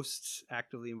ghost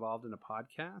actively involved in a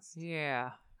podcast.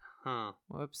 Yeah. Huh.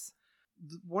 Whoops.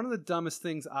 One of the dumbest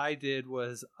things I did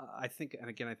was, I think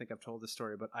I've told this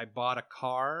story, but I bought a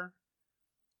car,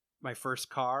 my first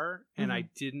car, and I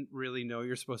didn't really know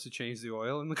you're supposed to change the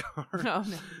oil in the car. Oh,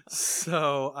 no.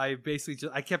 So I basically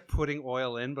I kept putting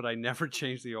oil in, but I never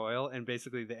changed the oil, and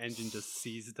basically the engine just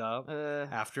seized up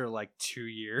after like 2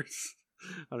 years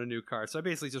on a new car. So I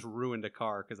basically just ruined a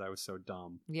car because I was so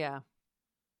dumb. Yeah.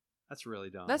 That's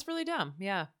really dumb. That's really dumb.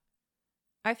 Yeah.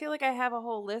 I feel like I have a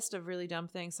whole list of really dumb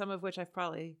things, some of which I've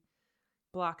probably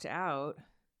blocked out.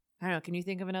 I don't know. Can you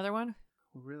think of another one?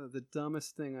 Really, the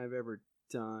dumbest thing I've ever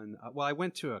done. Well, I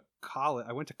went to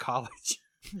college.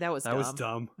 That was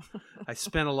dumb. I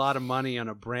spent a lot of money on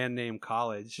a brand name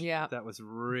college. Yeah. That was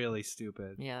really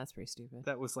stupid. Yeah, that's pretty stupid.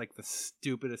 That was like the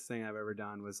stupidest thing I've ever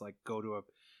done, was like go to a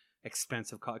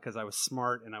expensive college because I was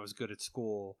smart and I was good at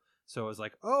school. So I was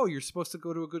like, oh, you're supposed to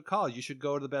go to a good college. You should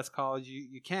go to the best college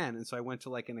you can. And so I went to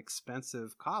like an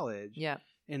expensive college. Yeah.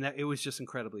 And it was just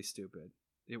incredibly stupid.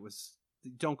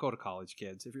 Don't go to college,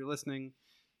 kids. If you're listening,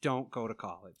 don't go to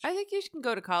college. I think you can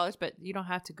go to college, but you don't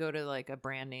have to go to like a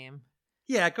brand name.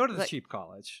 Yeah, go to the cheap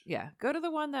college. Yeah, go to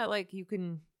the one that like you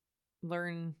can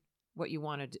learn what you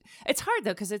want to do. It's hard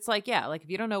though, because it's like, if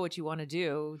you don't know what you want to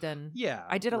do, then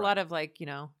I did a lot of like,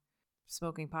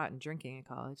 smoking pot and drinking in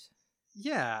college.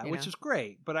 Yeah, which is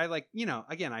great. But I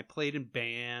again, I played in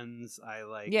bands. I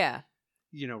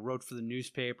wrote for the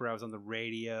newspaper. I was on the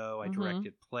radio. I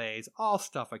directed plays. All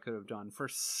stuff I could have done for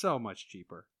so much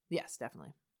cheaper. Yes,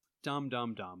 definitely. Dumb.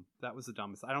 That was the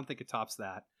dumbest. I don't think it tops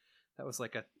that. That was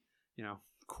like a,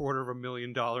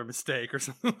 $250,000 mistake or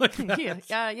something like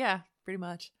that. Yeah, pretty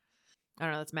much. I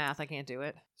don't know. That's math. I can't do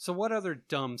it. So what other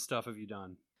dumb stuff have you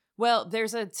done? Well,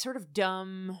 there's a sort of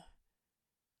dumb...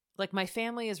 Like, my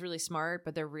family is really smart,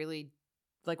 but they're really,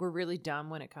 we're really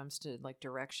dumb when it comes to,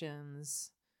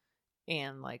 directions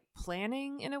and,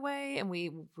 planning in a way. And we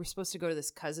were supposed to go to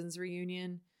this cousins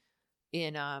reunion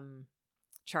in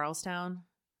Charlestown.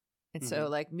 And so,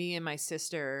 me and my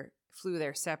sister flew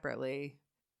there separately.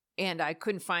 And I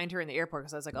couldn't find her in the airport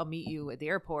because I was like, I'll meet you at the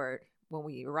airport when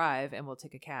we arrive, and we'll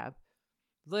take a cab.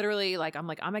 Literally, like, I'm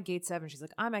at gate 7. She's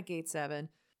like, I'm at gate 7.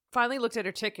 Finally looked at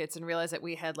her tickets and realized that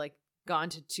we had like gone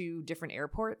to 2 different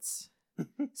airports.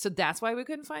 So that's why we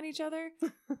couldn't find each other.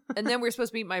 And then we were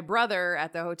supposed to meet my brother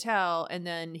at the hotel. And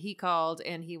then he called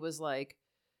and he was like,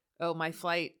 oh, my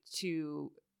flight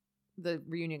to the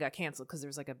reunion got canceled because there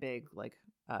was like a big like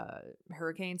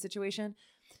hurricane situation.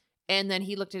 And then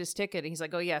he looked at his ticket and he's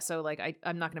like, oh, yeah, so like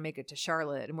I'm not going to make it to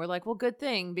Charlotte. And we're like, well, good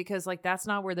thing, because like that's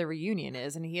not where the reunion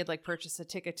is. And he had like purchased a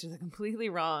ticket to the completely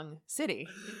wrong city.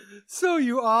 So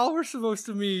you all were supposed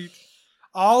to meet,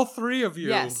 all 3 of you.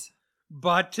 Yes.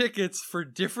 Bought tickets for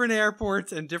different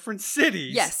airports and different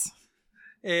cities. Yes.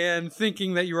 And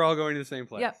thinking that you were all going to the same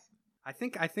place. Yep. I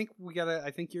think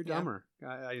you're dumber.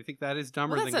 I think that is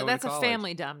dumber Well, than going to college. that's a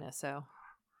family dumbness, so.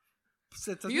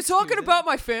 Are you talking about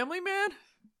my family, man?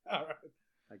 All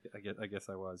right. I guess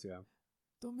I was, yeah.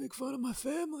 Don't make fun of my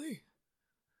family.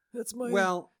 That's my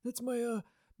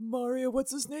Mario,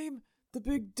 what's his name? The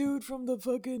big dude from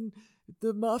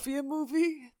the mafia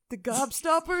movie? The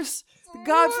Gobstoppers? The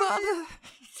Godfather?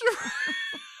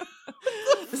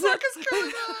 What the fuck is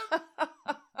going on?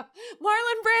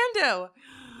 Marlon Brando.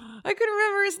 I couldn't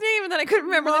remember his name, and then I couldn't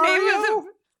remember the name of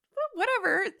the...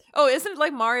 Whatever. Oh, isn't it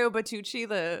like Mario Battucci,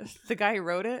 the guy who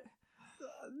wrote it?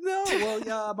 No, well,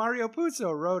 yeah, Mario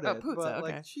Puzo wrote it. Oh, Puzo, but,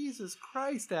 okay. like, Jesus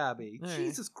Christ, Abby. All right.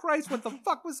 Jesus Christ, what the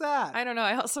fuck was that? I don't know.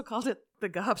 I also called it the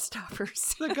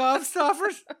Gobstoppers. The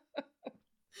Gobstoppers?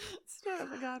 Instead of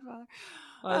the Godfather.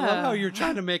 I love how you're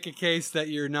trying to make a case that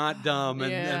you're not dumb,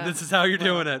 and, Yeah. and this is how you're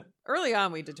doing it. Early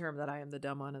on, we determined that I am the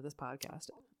dumb one of this podcast.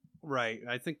 Right.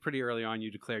 I think pretty early on you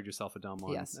declared yourself a dumb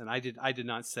one. Yes. And I did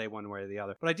not say one way or the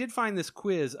other. But I did find this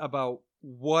quiz about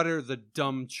what are the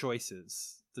dumb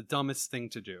choices, the dumbest thing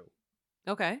to do.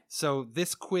 Okay. So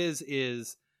this quiz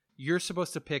is, you're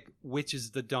supposed to pick which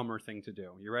is the dumber thing to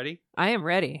do. You ready? I am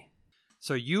ready.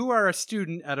 So you are a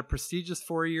student at a prestigious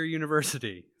 4-year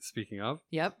university, speaking of.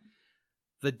 Yep.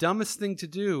 The dumbest thing to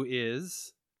do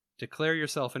is declare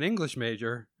yourself an English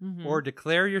major Mhm. or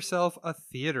declare yourself a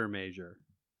theater major.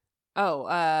 Oh,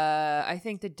 I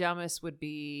think the dumbest would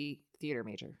be theater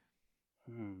major.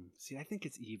 See, I think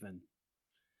it's even.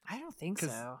 I don't think 'Cause,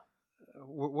 so.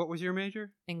 What was your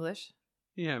major? English.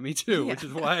 Yeah, me too, Yeah. which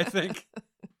is why I think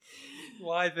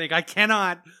I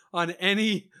cannot on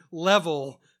any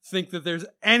level think that there's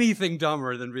anything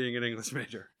dumber than being an English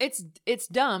major. It's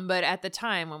dumb, but at the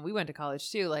time when we went to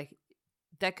college too, like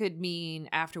that could mean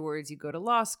afterwards you go to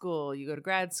law school, you go to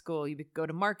grad school, you go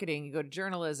to marketing, you go to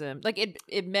journalism. Like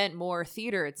it meant more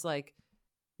theater. It's like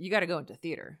you got to go into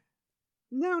theater.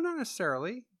 No, not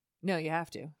necessarily. No, you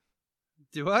have to.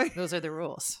 Do I? Those are the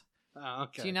rules. Oh,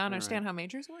 okay. Do you not All understand right. how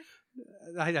majors work?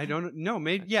 I don't know.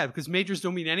 Yeah, because majors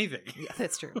don't mean anything. Yeah,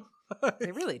 that's true.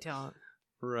 They really don't.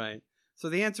 Right. So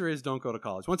the answer is don't go to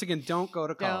college. Once again, don't go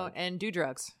to college. Don't, and do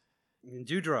drugs. And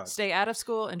do drugs. Stay out of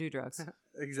school and do drugs.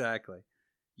 Exactly.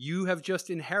 You have just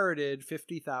inherited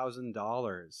 $50,000.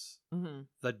 Mm-hmm.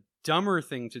 The dumber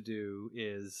thing to do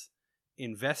is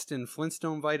invest in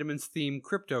Flintstone Vitamins themed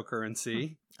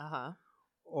cryptocurrency Uh-huh.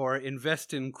 or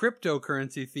invest in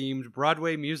cryptocurrency themed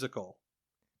Broadway musical.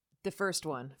 The first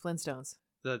one, Flintstones.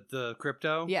 The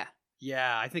crypto? Yeah.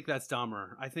 Yeah, I think that's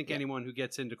dumber. I think Yeah. anyone who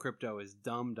gets into crypto is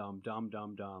dumb, dumb, dumb,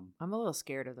 dumb, dumb. I'm a little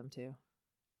scared of them too.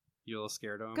 You a little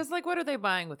scared of them? Because like, what are they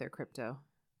buying with their crypto?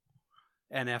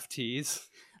 NFTs.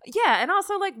 Yeah, and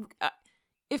also like,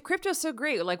 if crypto's so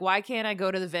great, like, why can't I go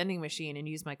to the vending machine and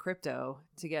use my crypto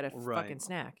to get a Right. fucking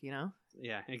snack? You know?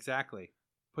 Yeah, exactly.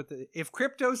 If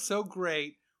crypto's so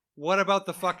great, what about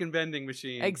the fucking vending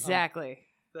machine? Exactly.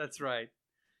 That's right.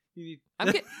 You need...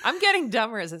 I'm getting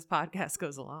dumber as this podcast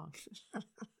goes along.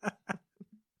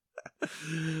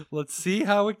 Let's see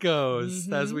how it goes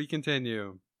Mhm. as we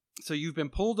continue. So you've been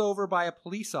pulled over by a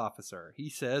police officer. He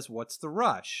says, "What's the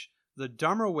rush?" The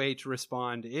dumber way to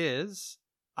respond is,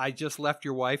 "I just left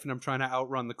your wife and I'm trying to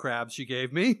outrun the crabs she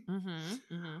gave me." Mm-hmm.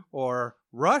 Mm-hmm. Or,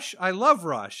 "Rush, I love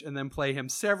Rush," and then play him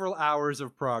several hours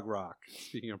of prog rock.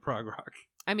 Speaking of prog rock.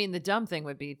 I mean, the dumb thing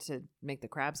would be to make the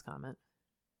crabs comment.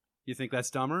 You think that's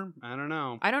dumber? I don't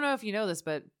know. I don't know if you know this,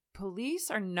 but police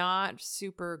are not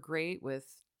super great with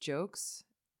jokes.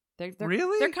 They're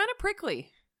Really? They're kind of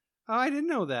prickly. Oh, I didn't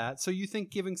know that. So you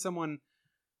think making someone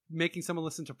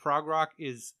listen to prog rock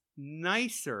is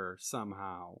nicer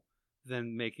somehow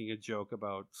than making a joke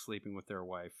about sleeping with their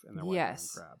wife and their wife Yes.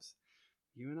 eating crabs?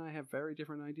 You and I have very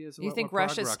different ideas about You think what prog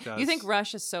Rush is? rock does. You think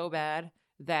Rush is so bad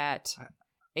that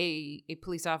a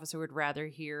police officer would rather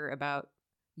hear about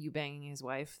you banging his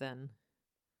wife than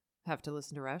have to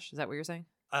listen to Rush? Is that what you're saying?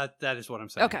 That is what I'm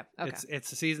saying. Okay.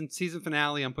 It's a season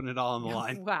finale. I'm putting it all on the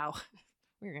line. Wow.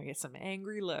 We're going to get some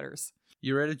angry letters.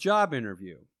 You're at a job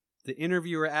interview. The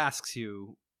interviewer asks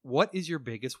you, what is your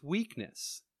biggest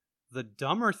weakness? The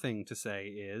dumber thing to say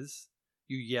is,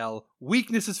 you yell,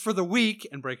 weakness is for the weak,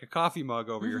 and break a coffee mug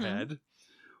over your head.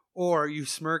 Or you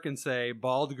smirk and say,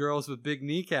 bald girls with big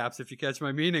kneecaps, if you catch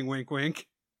my meaning, wink, wink.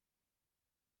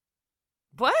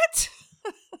 What?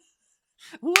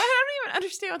 What? I don't even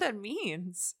understand what that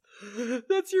means.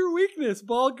 That's your weakness.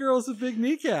 Bald girls with big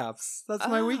kneecaps. That's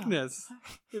my weakness.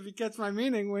 If you catch my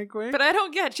meaning, wink, wink. But I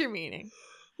don't get your meaning.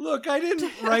 Look, I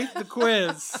didn't write the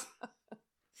quiz.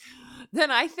 Then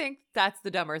I think that's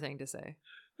the dumber thing to say.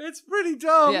 It's pretty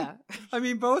dumb. Yeah. I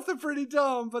mean, both are pretty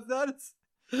dumb, but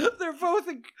they're both,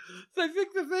 I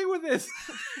think the thing with this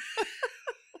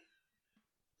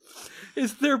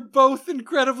is they're both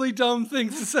incredibly dumb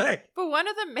things to say. But one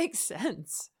of them makes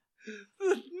sense.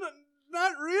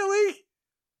 Not really.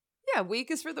 Yeah, weak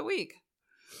is for the weak.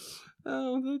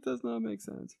 Oh, that does not make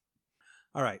sense.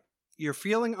 All right. You're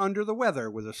feeling under the weather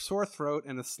with a sore throat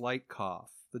and a slight cough.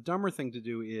 The dumber thing to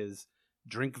do is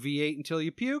drink V8 until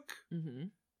you puke. Mm-hmm.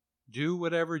 Do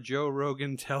whatever Joe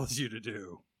Rogan tells you to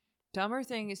do. Dumber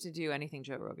thing is to do anything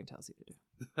Joe Rogan tells you to do.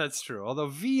 That's true. Although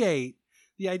V8,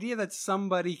 the idea that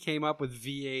somebody came up with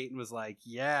V8 and was like,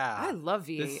 yeah. I love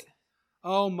V8.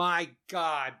 Oh my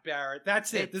God, Barrett.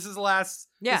 That's it. This is the last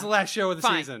show of the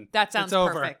Fine. season. That sounds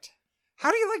perfect.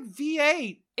 How do you like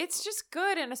V8? It's just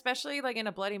good, and especially like in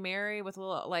a Bloody Mary with a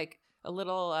little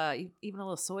even a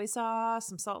little soy sauce,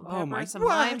 some salt and pepper, some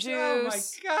lime juice. Oh my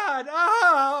God.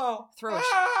 Oh.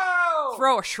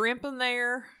 Throw a shrimp in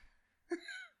there.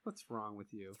 What's wrong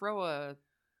with you? Throw a,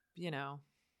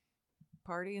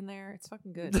 party in there. It's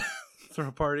fucking good. Throw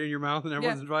a party in your mouth and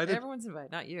everyone's invited? Everyone's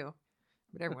invited. Not you,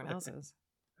 but everyone else is.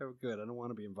 Oh, good. I don't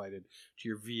want to be invited to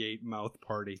your V8 mouth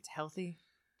party. It's healthy.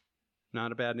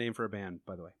 Not a bad name for a band,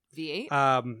 by the way. V8?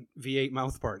 V8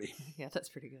 mouth party. Yeah, that's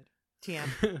pretty good.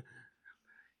 TM.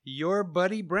 Your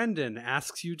buddy Brendan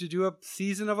asks you to do a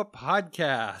season of a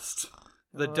podcast.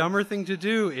 The dumber thing to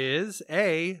do is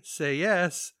A, say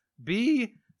yes,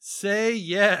 B, say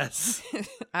yes.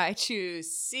 I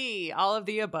choose C, all of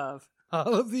the above.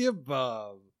 All of the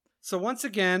above. So once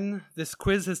again, this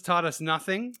quiz has taught us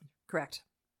nothing. Correct.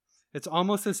 It's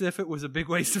almost as if it was a big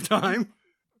waste of time.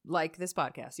 Like this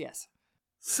podcast, yes.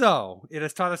 So, it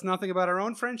has taught us nothing about our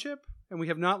own friendship, and we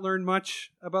have not learned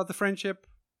much about the friendship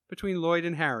between Lloyd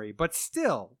and Harry. But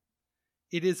still,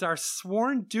 it is our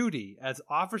sworn duty as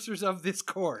officers of this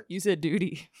court. You said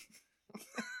duty.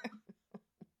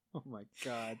 Oh my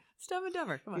God. It's Dumb and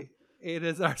Dumber. Come on. It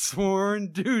is our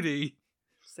sworn duty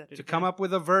to come up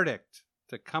with a verdict.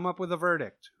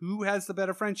 Who has the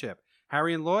better friendship?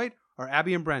 Harry and Lloyd or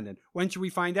Abby and Brendan? When should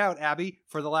we find out, Abby,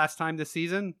 for the last time this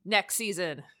season? Next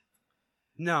season.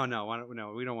 No,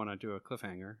 we don't want to do a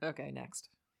cliffhanger. Okay, next.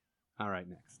 All right,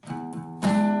 next.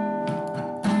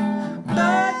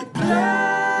 Bud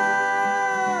Plugs!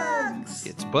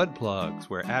 It's Bud Plugs,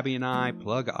 where Abby and I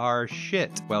plug our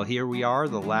shit. Well, here we are,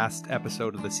 the last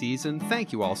episode of the season.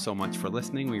 Thank you all so much for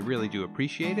listening. We really do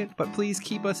appreciate it. But please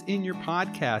keep us in your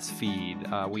podcast feed.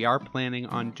 We are planning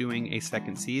on doing a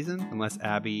second season, unless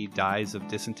Abby dies of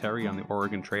dysentery on the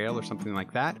Oregon Trail or something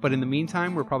like that. But in the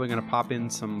meantime, we're probably going to pop in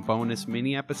some bonus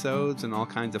mini episodes and all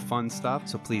kinds of fun stuff.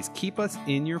 So please keep us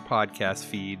in your podcast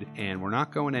feed. And we're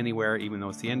not going anywhere, even though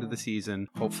it's the end of the season.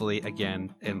 Hopefully,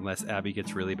 again, unless Abby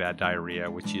gets really bad diarrhea,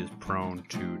 which she is prone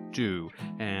to do.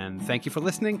 And thank you for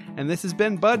listening. And this has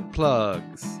been Bud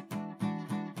Plugs.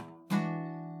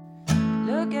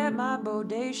 Look at my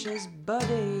bodacious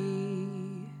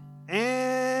buddy.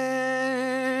 And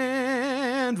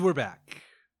we're back.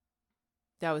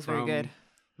 That was very good.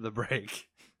 The break.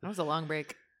 That was a long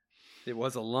break. It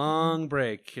was a long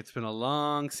break. It's been a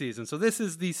long season. So this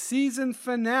is the season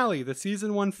finale, the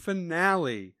season 1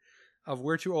 finale of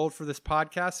We're Too Old for This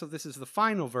Podcast. So this is the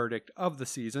final verdict of the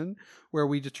season, where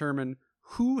we determine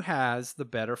who has the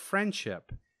better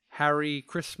friendship. Harry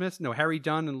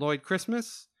Dunn and Lloyd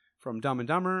Christmas from Dumb and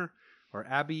Dumber, or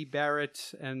Abby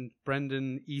Barrett and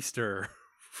Brendan Easter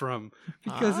from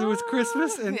Because It Was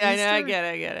Christmas and Easter. I know, I get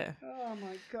it. Oh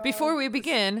my God. Before we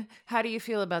begin, how do you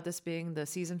feel about this being the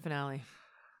season finale?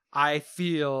 I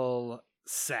feel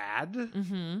sad.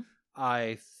 Mm-hmm.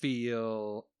 I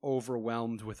feel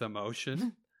overwhelmed with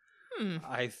emotion.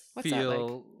 I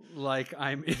feel like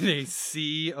I'm in a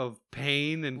sea of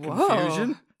pain and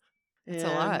confusion. That's a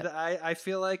lot. I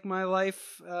feel like my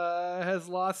life has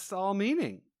lost all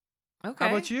meaning. Okay.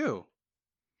 How about you?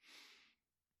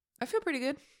 I feel pretty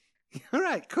good. All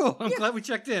right, cool. I'm glad we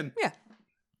checked in. Yeah.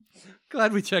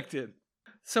 Glad we checked in.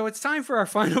 So it's time for our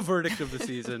final verdict of the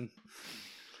season.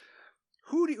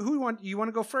 Who want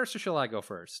to go first, or shall I go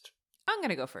first? I'm going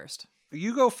to go first.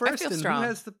 You go first. I feel and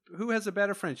strong. who has a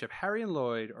better friendship, Harry and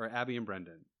Lloyd or Abby and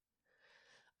Brendan?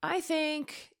 I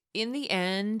think in the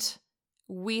end,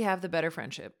 we have the better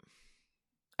friendship.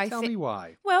 Tell me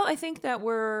why. Well, I think that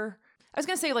we're a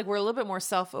little bit more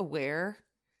self-aware,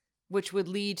 which would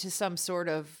lead to some sort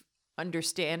of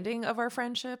understanding of our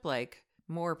friendship, like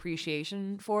more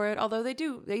appreciation for it. Although they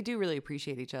do really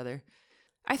appreciate each other.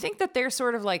 I think that they're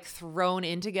sort of like thrown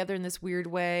in together in this weird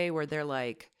way where they're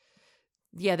like,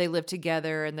 yeah, they live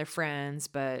together and they're friends,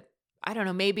 but I don't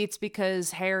know, maybe it's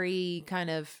because Harry kind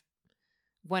of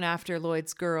went after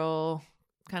Lloyd's girl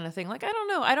kind of thing. Like, I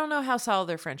don't know how solid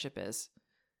their friendship is.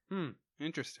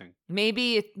 Interesting.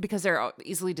 Maybe because they're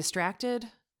easily distracted.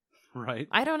 Right.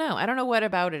 I don't know what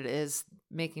about it is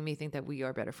making me think that we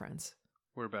are better friends.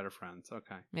 We're better friends.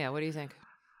 Okay. Yeah, what do you think?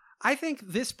 I think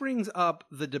this brings up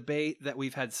the debate that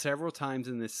we've had several times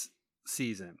in this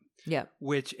season. Yeah.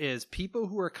 Which is people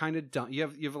who are kind of dumb. You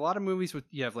have a lot of movies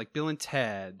you have like Bill and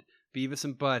Ted, Beavis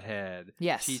and Butthead,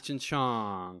 yes, Cheech and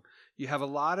Chong. You have a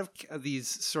lot of these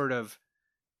sort of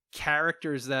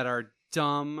characters that are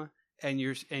dumb, and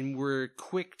we're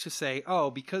quick to say,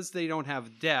 oh, because they don't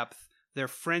have depth, their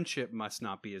friendship must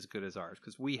not be as good as ours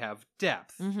because we have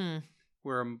depth. Mm-hmm.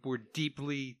 We're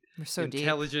deeply so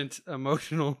intelligent,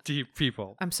 emotional, deep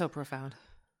people. I'm so profound.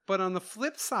 But on the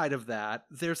flip side of that,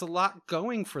 there's a lot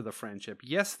going for the friendship.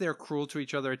 Yes, they're cruel to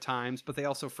each other at times, but they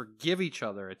also forgive each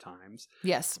other at times.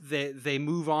 Yes. They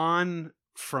move on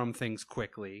from things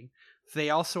quickly. They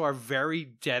also are very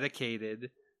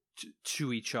dedicated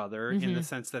to each other in the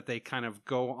sense that they kind of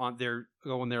go on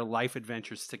their life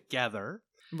adventures together.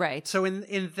 Right. So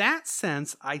in that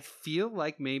sense, I feel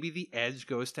like maybe the edge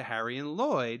goes to Harry and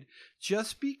Lloyd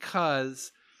just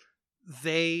because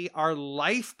they are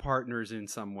life partners in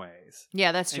some ways.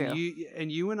 Yeah, that's true.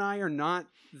 And you and I are not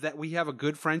that we have a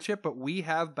good friendship, but we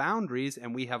have boundaries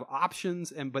and we have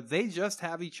options, but they just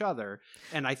have each other.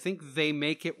 And I think they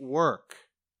make it work.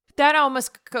 That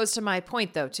almost goes to my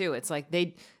point, though, too. It's like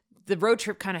the road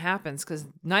trip kind of happens because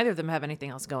neither of them have anything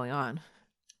else going on.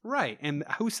 Right. And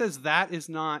who says that is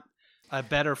not a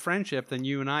better friendship than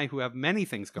you and I who have many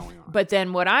things going on? But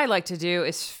then what I like to do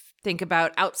is think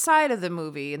about outside of the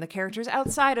movie and the characters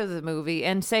outside of the movie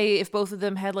and say if both of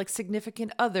them had like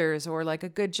significant others or like a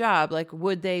good job, like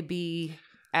would they be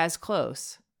as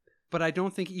close? But I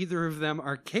don't think either of them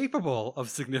are capable of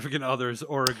significant others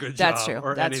or a good That's job true.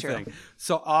 or That's anything. true.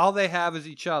 So all they have is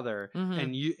each other.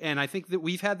 Mm-hmm. And I think that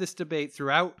we've had this debate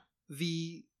throughout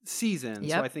the season.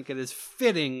 Yep. So I think it is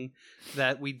fitting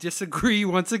that we disagree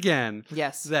once again.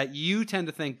 Yes. That you tend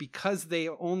to think because they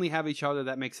only have each other,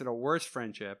 that makes it a worse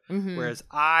friendship. Mm-hmm. Whereas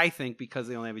I think because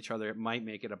they only have each other, it might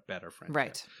make it a better friendship.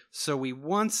 Right. So we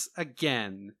once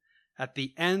again, at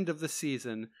the end of the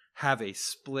season, have a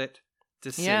split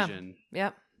decision. Yeah.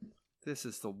 Yep. This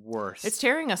is the worst. It's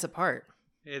tearing us apart.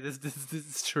 This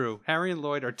is true. Harry and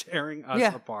Lloyd are tearing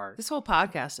us apart. This whole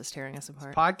podcast is tearing us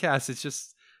apart. This podcast is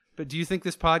just... But do you think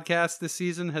this podcast this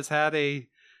season has had a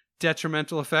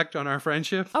detrimental effect on our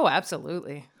friendship? Oh,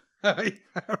 absolutely. Yeah,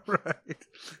 right.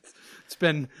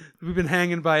 We've been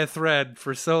hanging by a thread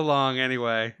for so long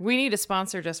anyway. We need a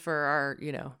sponsor just for our,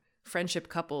 friendship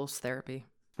couples therapy.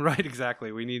 Right,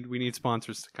 exactly. We need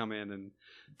sponsors to come in and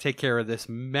take care of this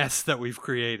mess that we've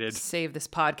created. Save this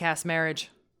podcast marriage.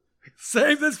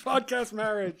 Save this podcast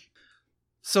marriage.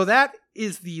 So that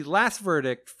is the last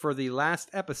verdict for the last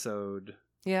episode.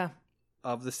 Yeah.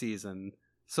 Of the season.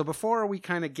 So before we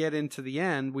kind of get into the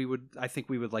end, I think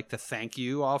we would like to thank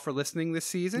you all for listening this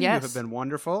season. Yes. You have been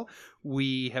wonderful.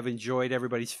 We have enjoyed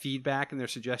everybody's feedback and their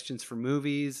suggestions for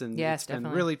movies, and yes, it's definitely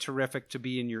been really terrific to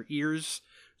be in your ears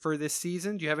for this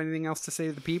season. Do you have anything else to say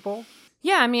to the people?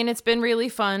 Yeah, I mean, it's been really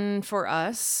fun for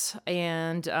us,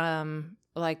 and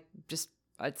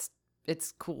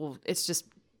it's cool. It's just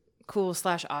cool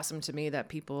 / awesome to me that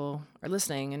people are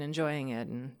listening and enjoying it,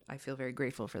 and I feel very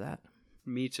grateful for that.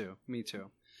 Me too.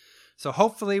 So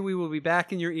hopefully we will be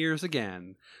back in your ears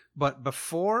again. But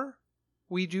before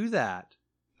we do that,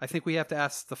 I think we have to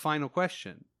ask the final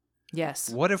question. Yes.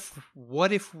 What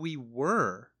if we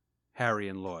were Harry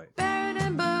and Lloyd? Barrett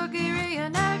and Boogie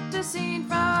reenact a scene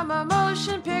from a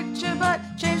motion picture, but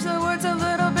change the words a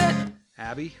little bit.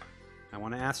 Abby, I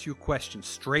want to ask you a question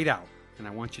straight out, and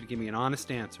I want you to give me an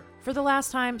honest answer. For the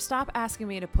last time, stop asking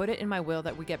me to put it in my will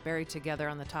that we get buried together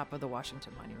on the top of the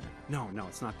Washington Monument. No,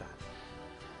 it's not that.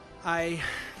 I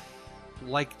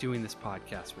like doing this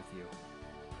podcast with you.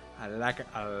 I like it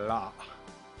a lot.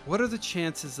 What are the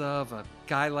chances of a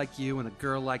guy like you and a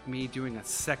girl like me doing a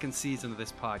second season of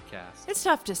this podcast? It's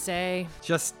tough to say.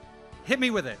 Just hit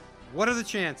me with it. What are the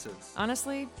chances?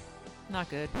 Honestly, not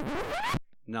good.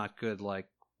 Not good, like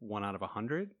 1 out of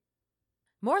 100?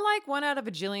 More like 1 out of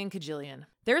a jillion kajillion.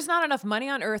 There's not enough money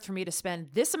on Earth for me to spend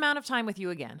this amount of time with you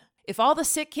again. If all the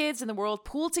sick kids in the world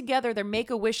pooled together their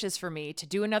make-a-wishes for me to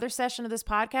do another session of this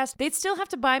podcast, they'd still have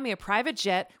to buy me a private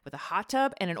jet with a hot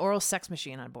tub and an oral sex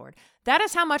machine on board. That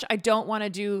is how much I don't want to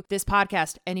do this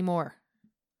podcast anymore.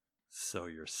 So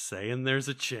you're saying there's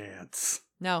a chance?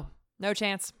 No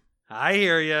chance. I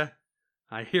hear you.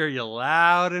 I hear you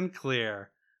loud and clear.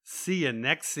 See you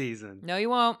next season. No, you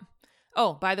won't.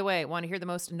 Oh, by the way, want to hear the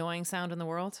most annoying sound in the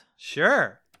world?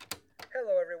 Sure.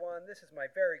 Hello, everyone. This is my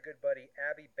very good buddy,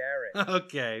 Abby Barrett.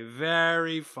 Okay,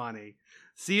 very funny.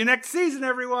 See you next season,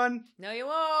 everyone. No, you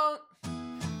won't.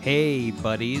 Hey,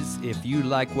 buddies. If you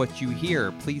like what you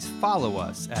hear, please follow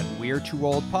us at We're Too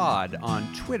Old Pod on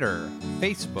Twitter,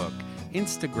 Facebook,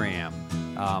 Instagram,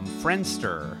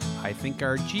 Friendster. I think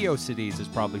our GeoCities is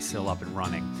probably still up and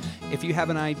running. If you have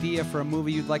an idea for a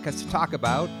movie you'd like us to talk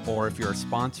about, or if you're a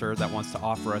sponsor that wants to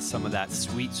offer us some of that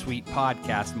sweet, sweet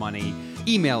podcast money,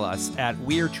 email us at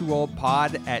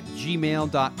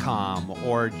we'retooldpod@gmail.com,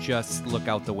 or just look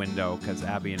out the window, because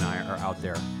Abby and I are out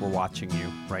there. We're watching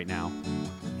you right now.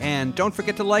 And don't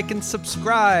forget to like and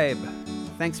subscribe.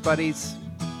 Thanks, buddies.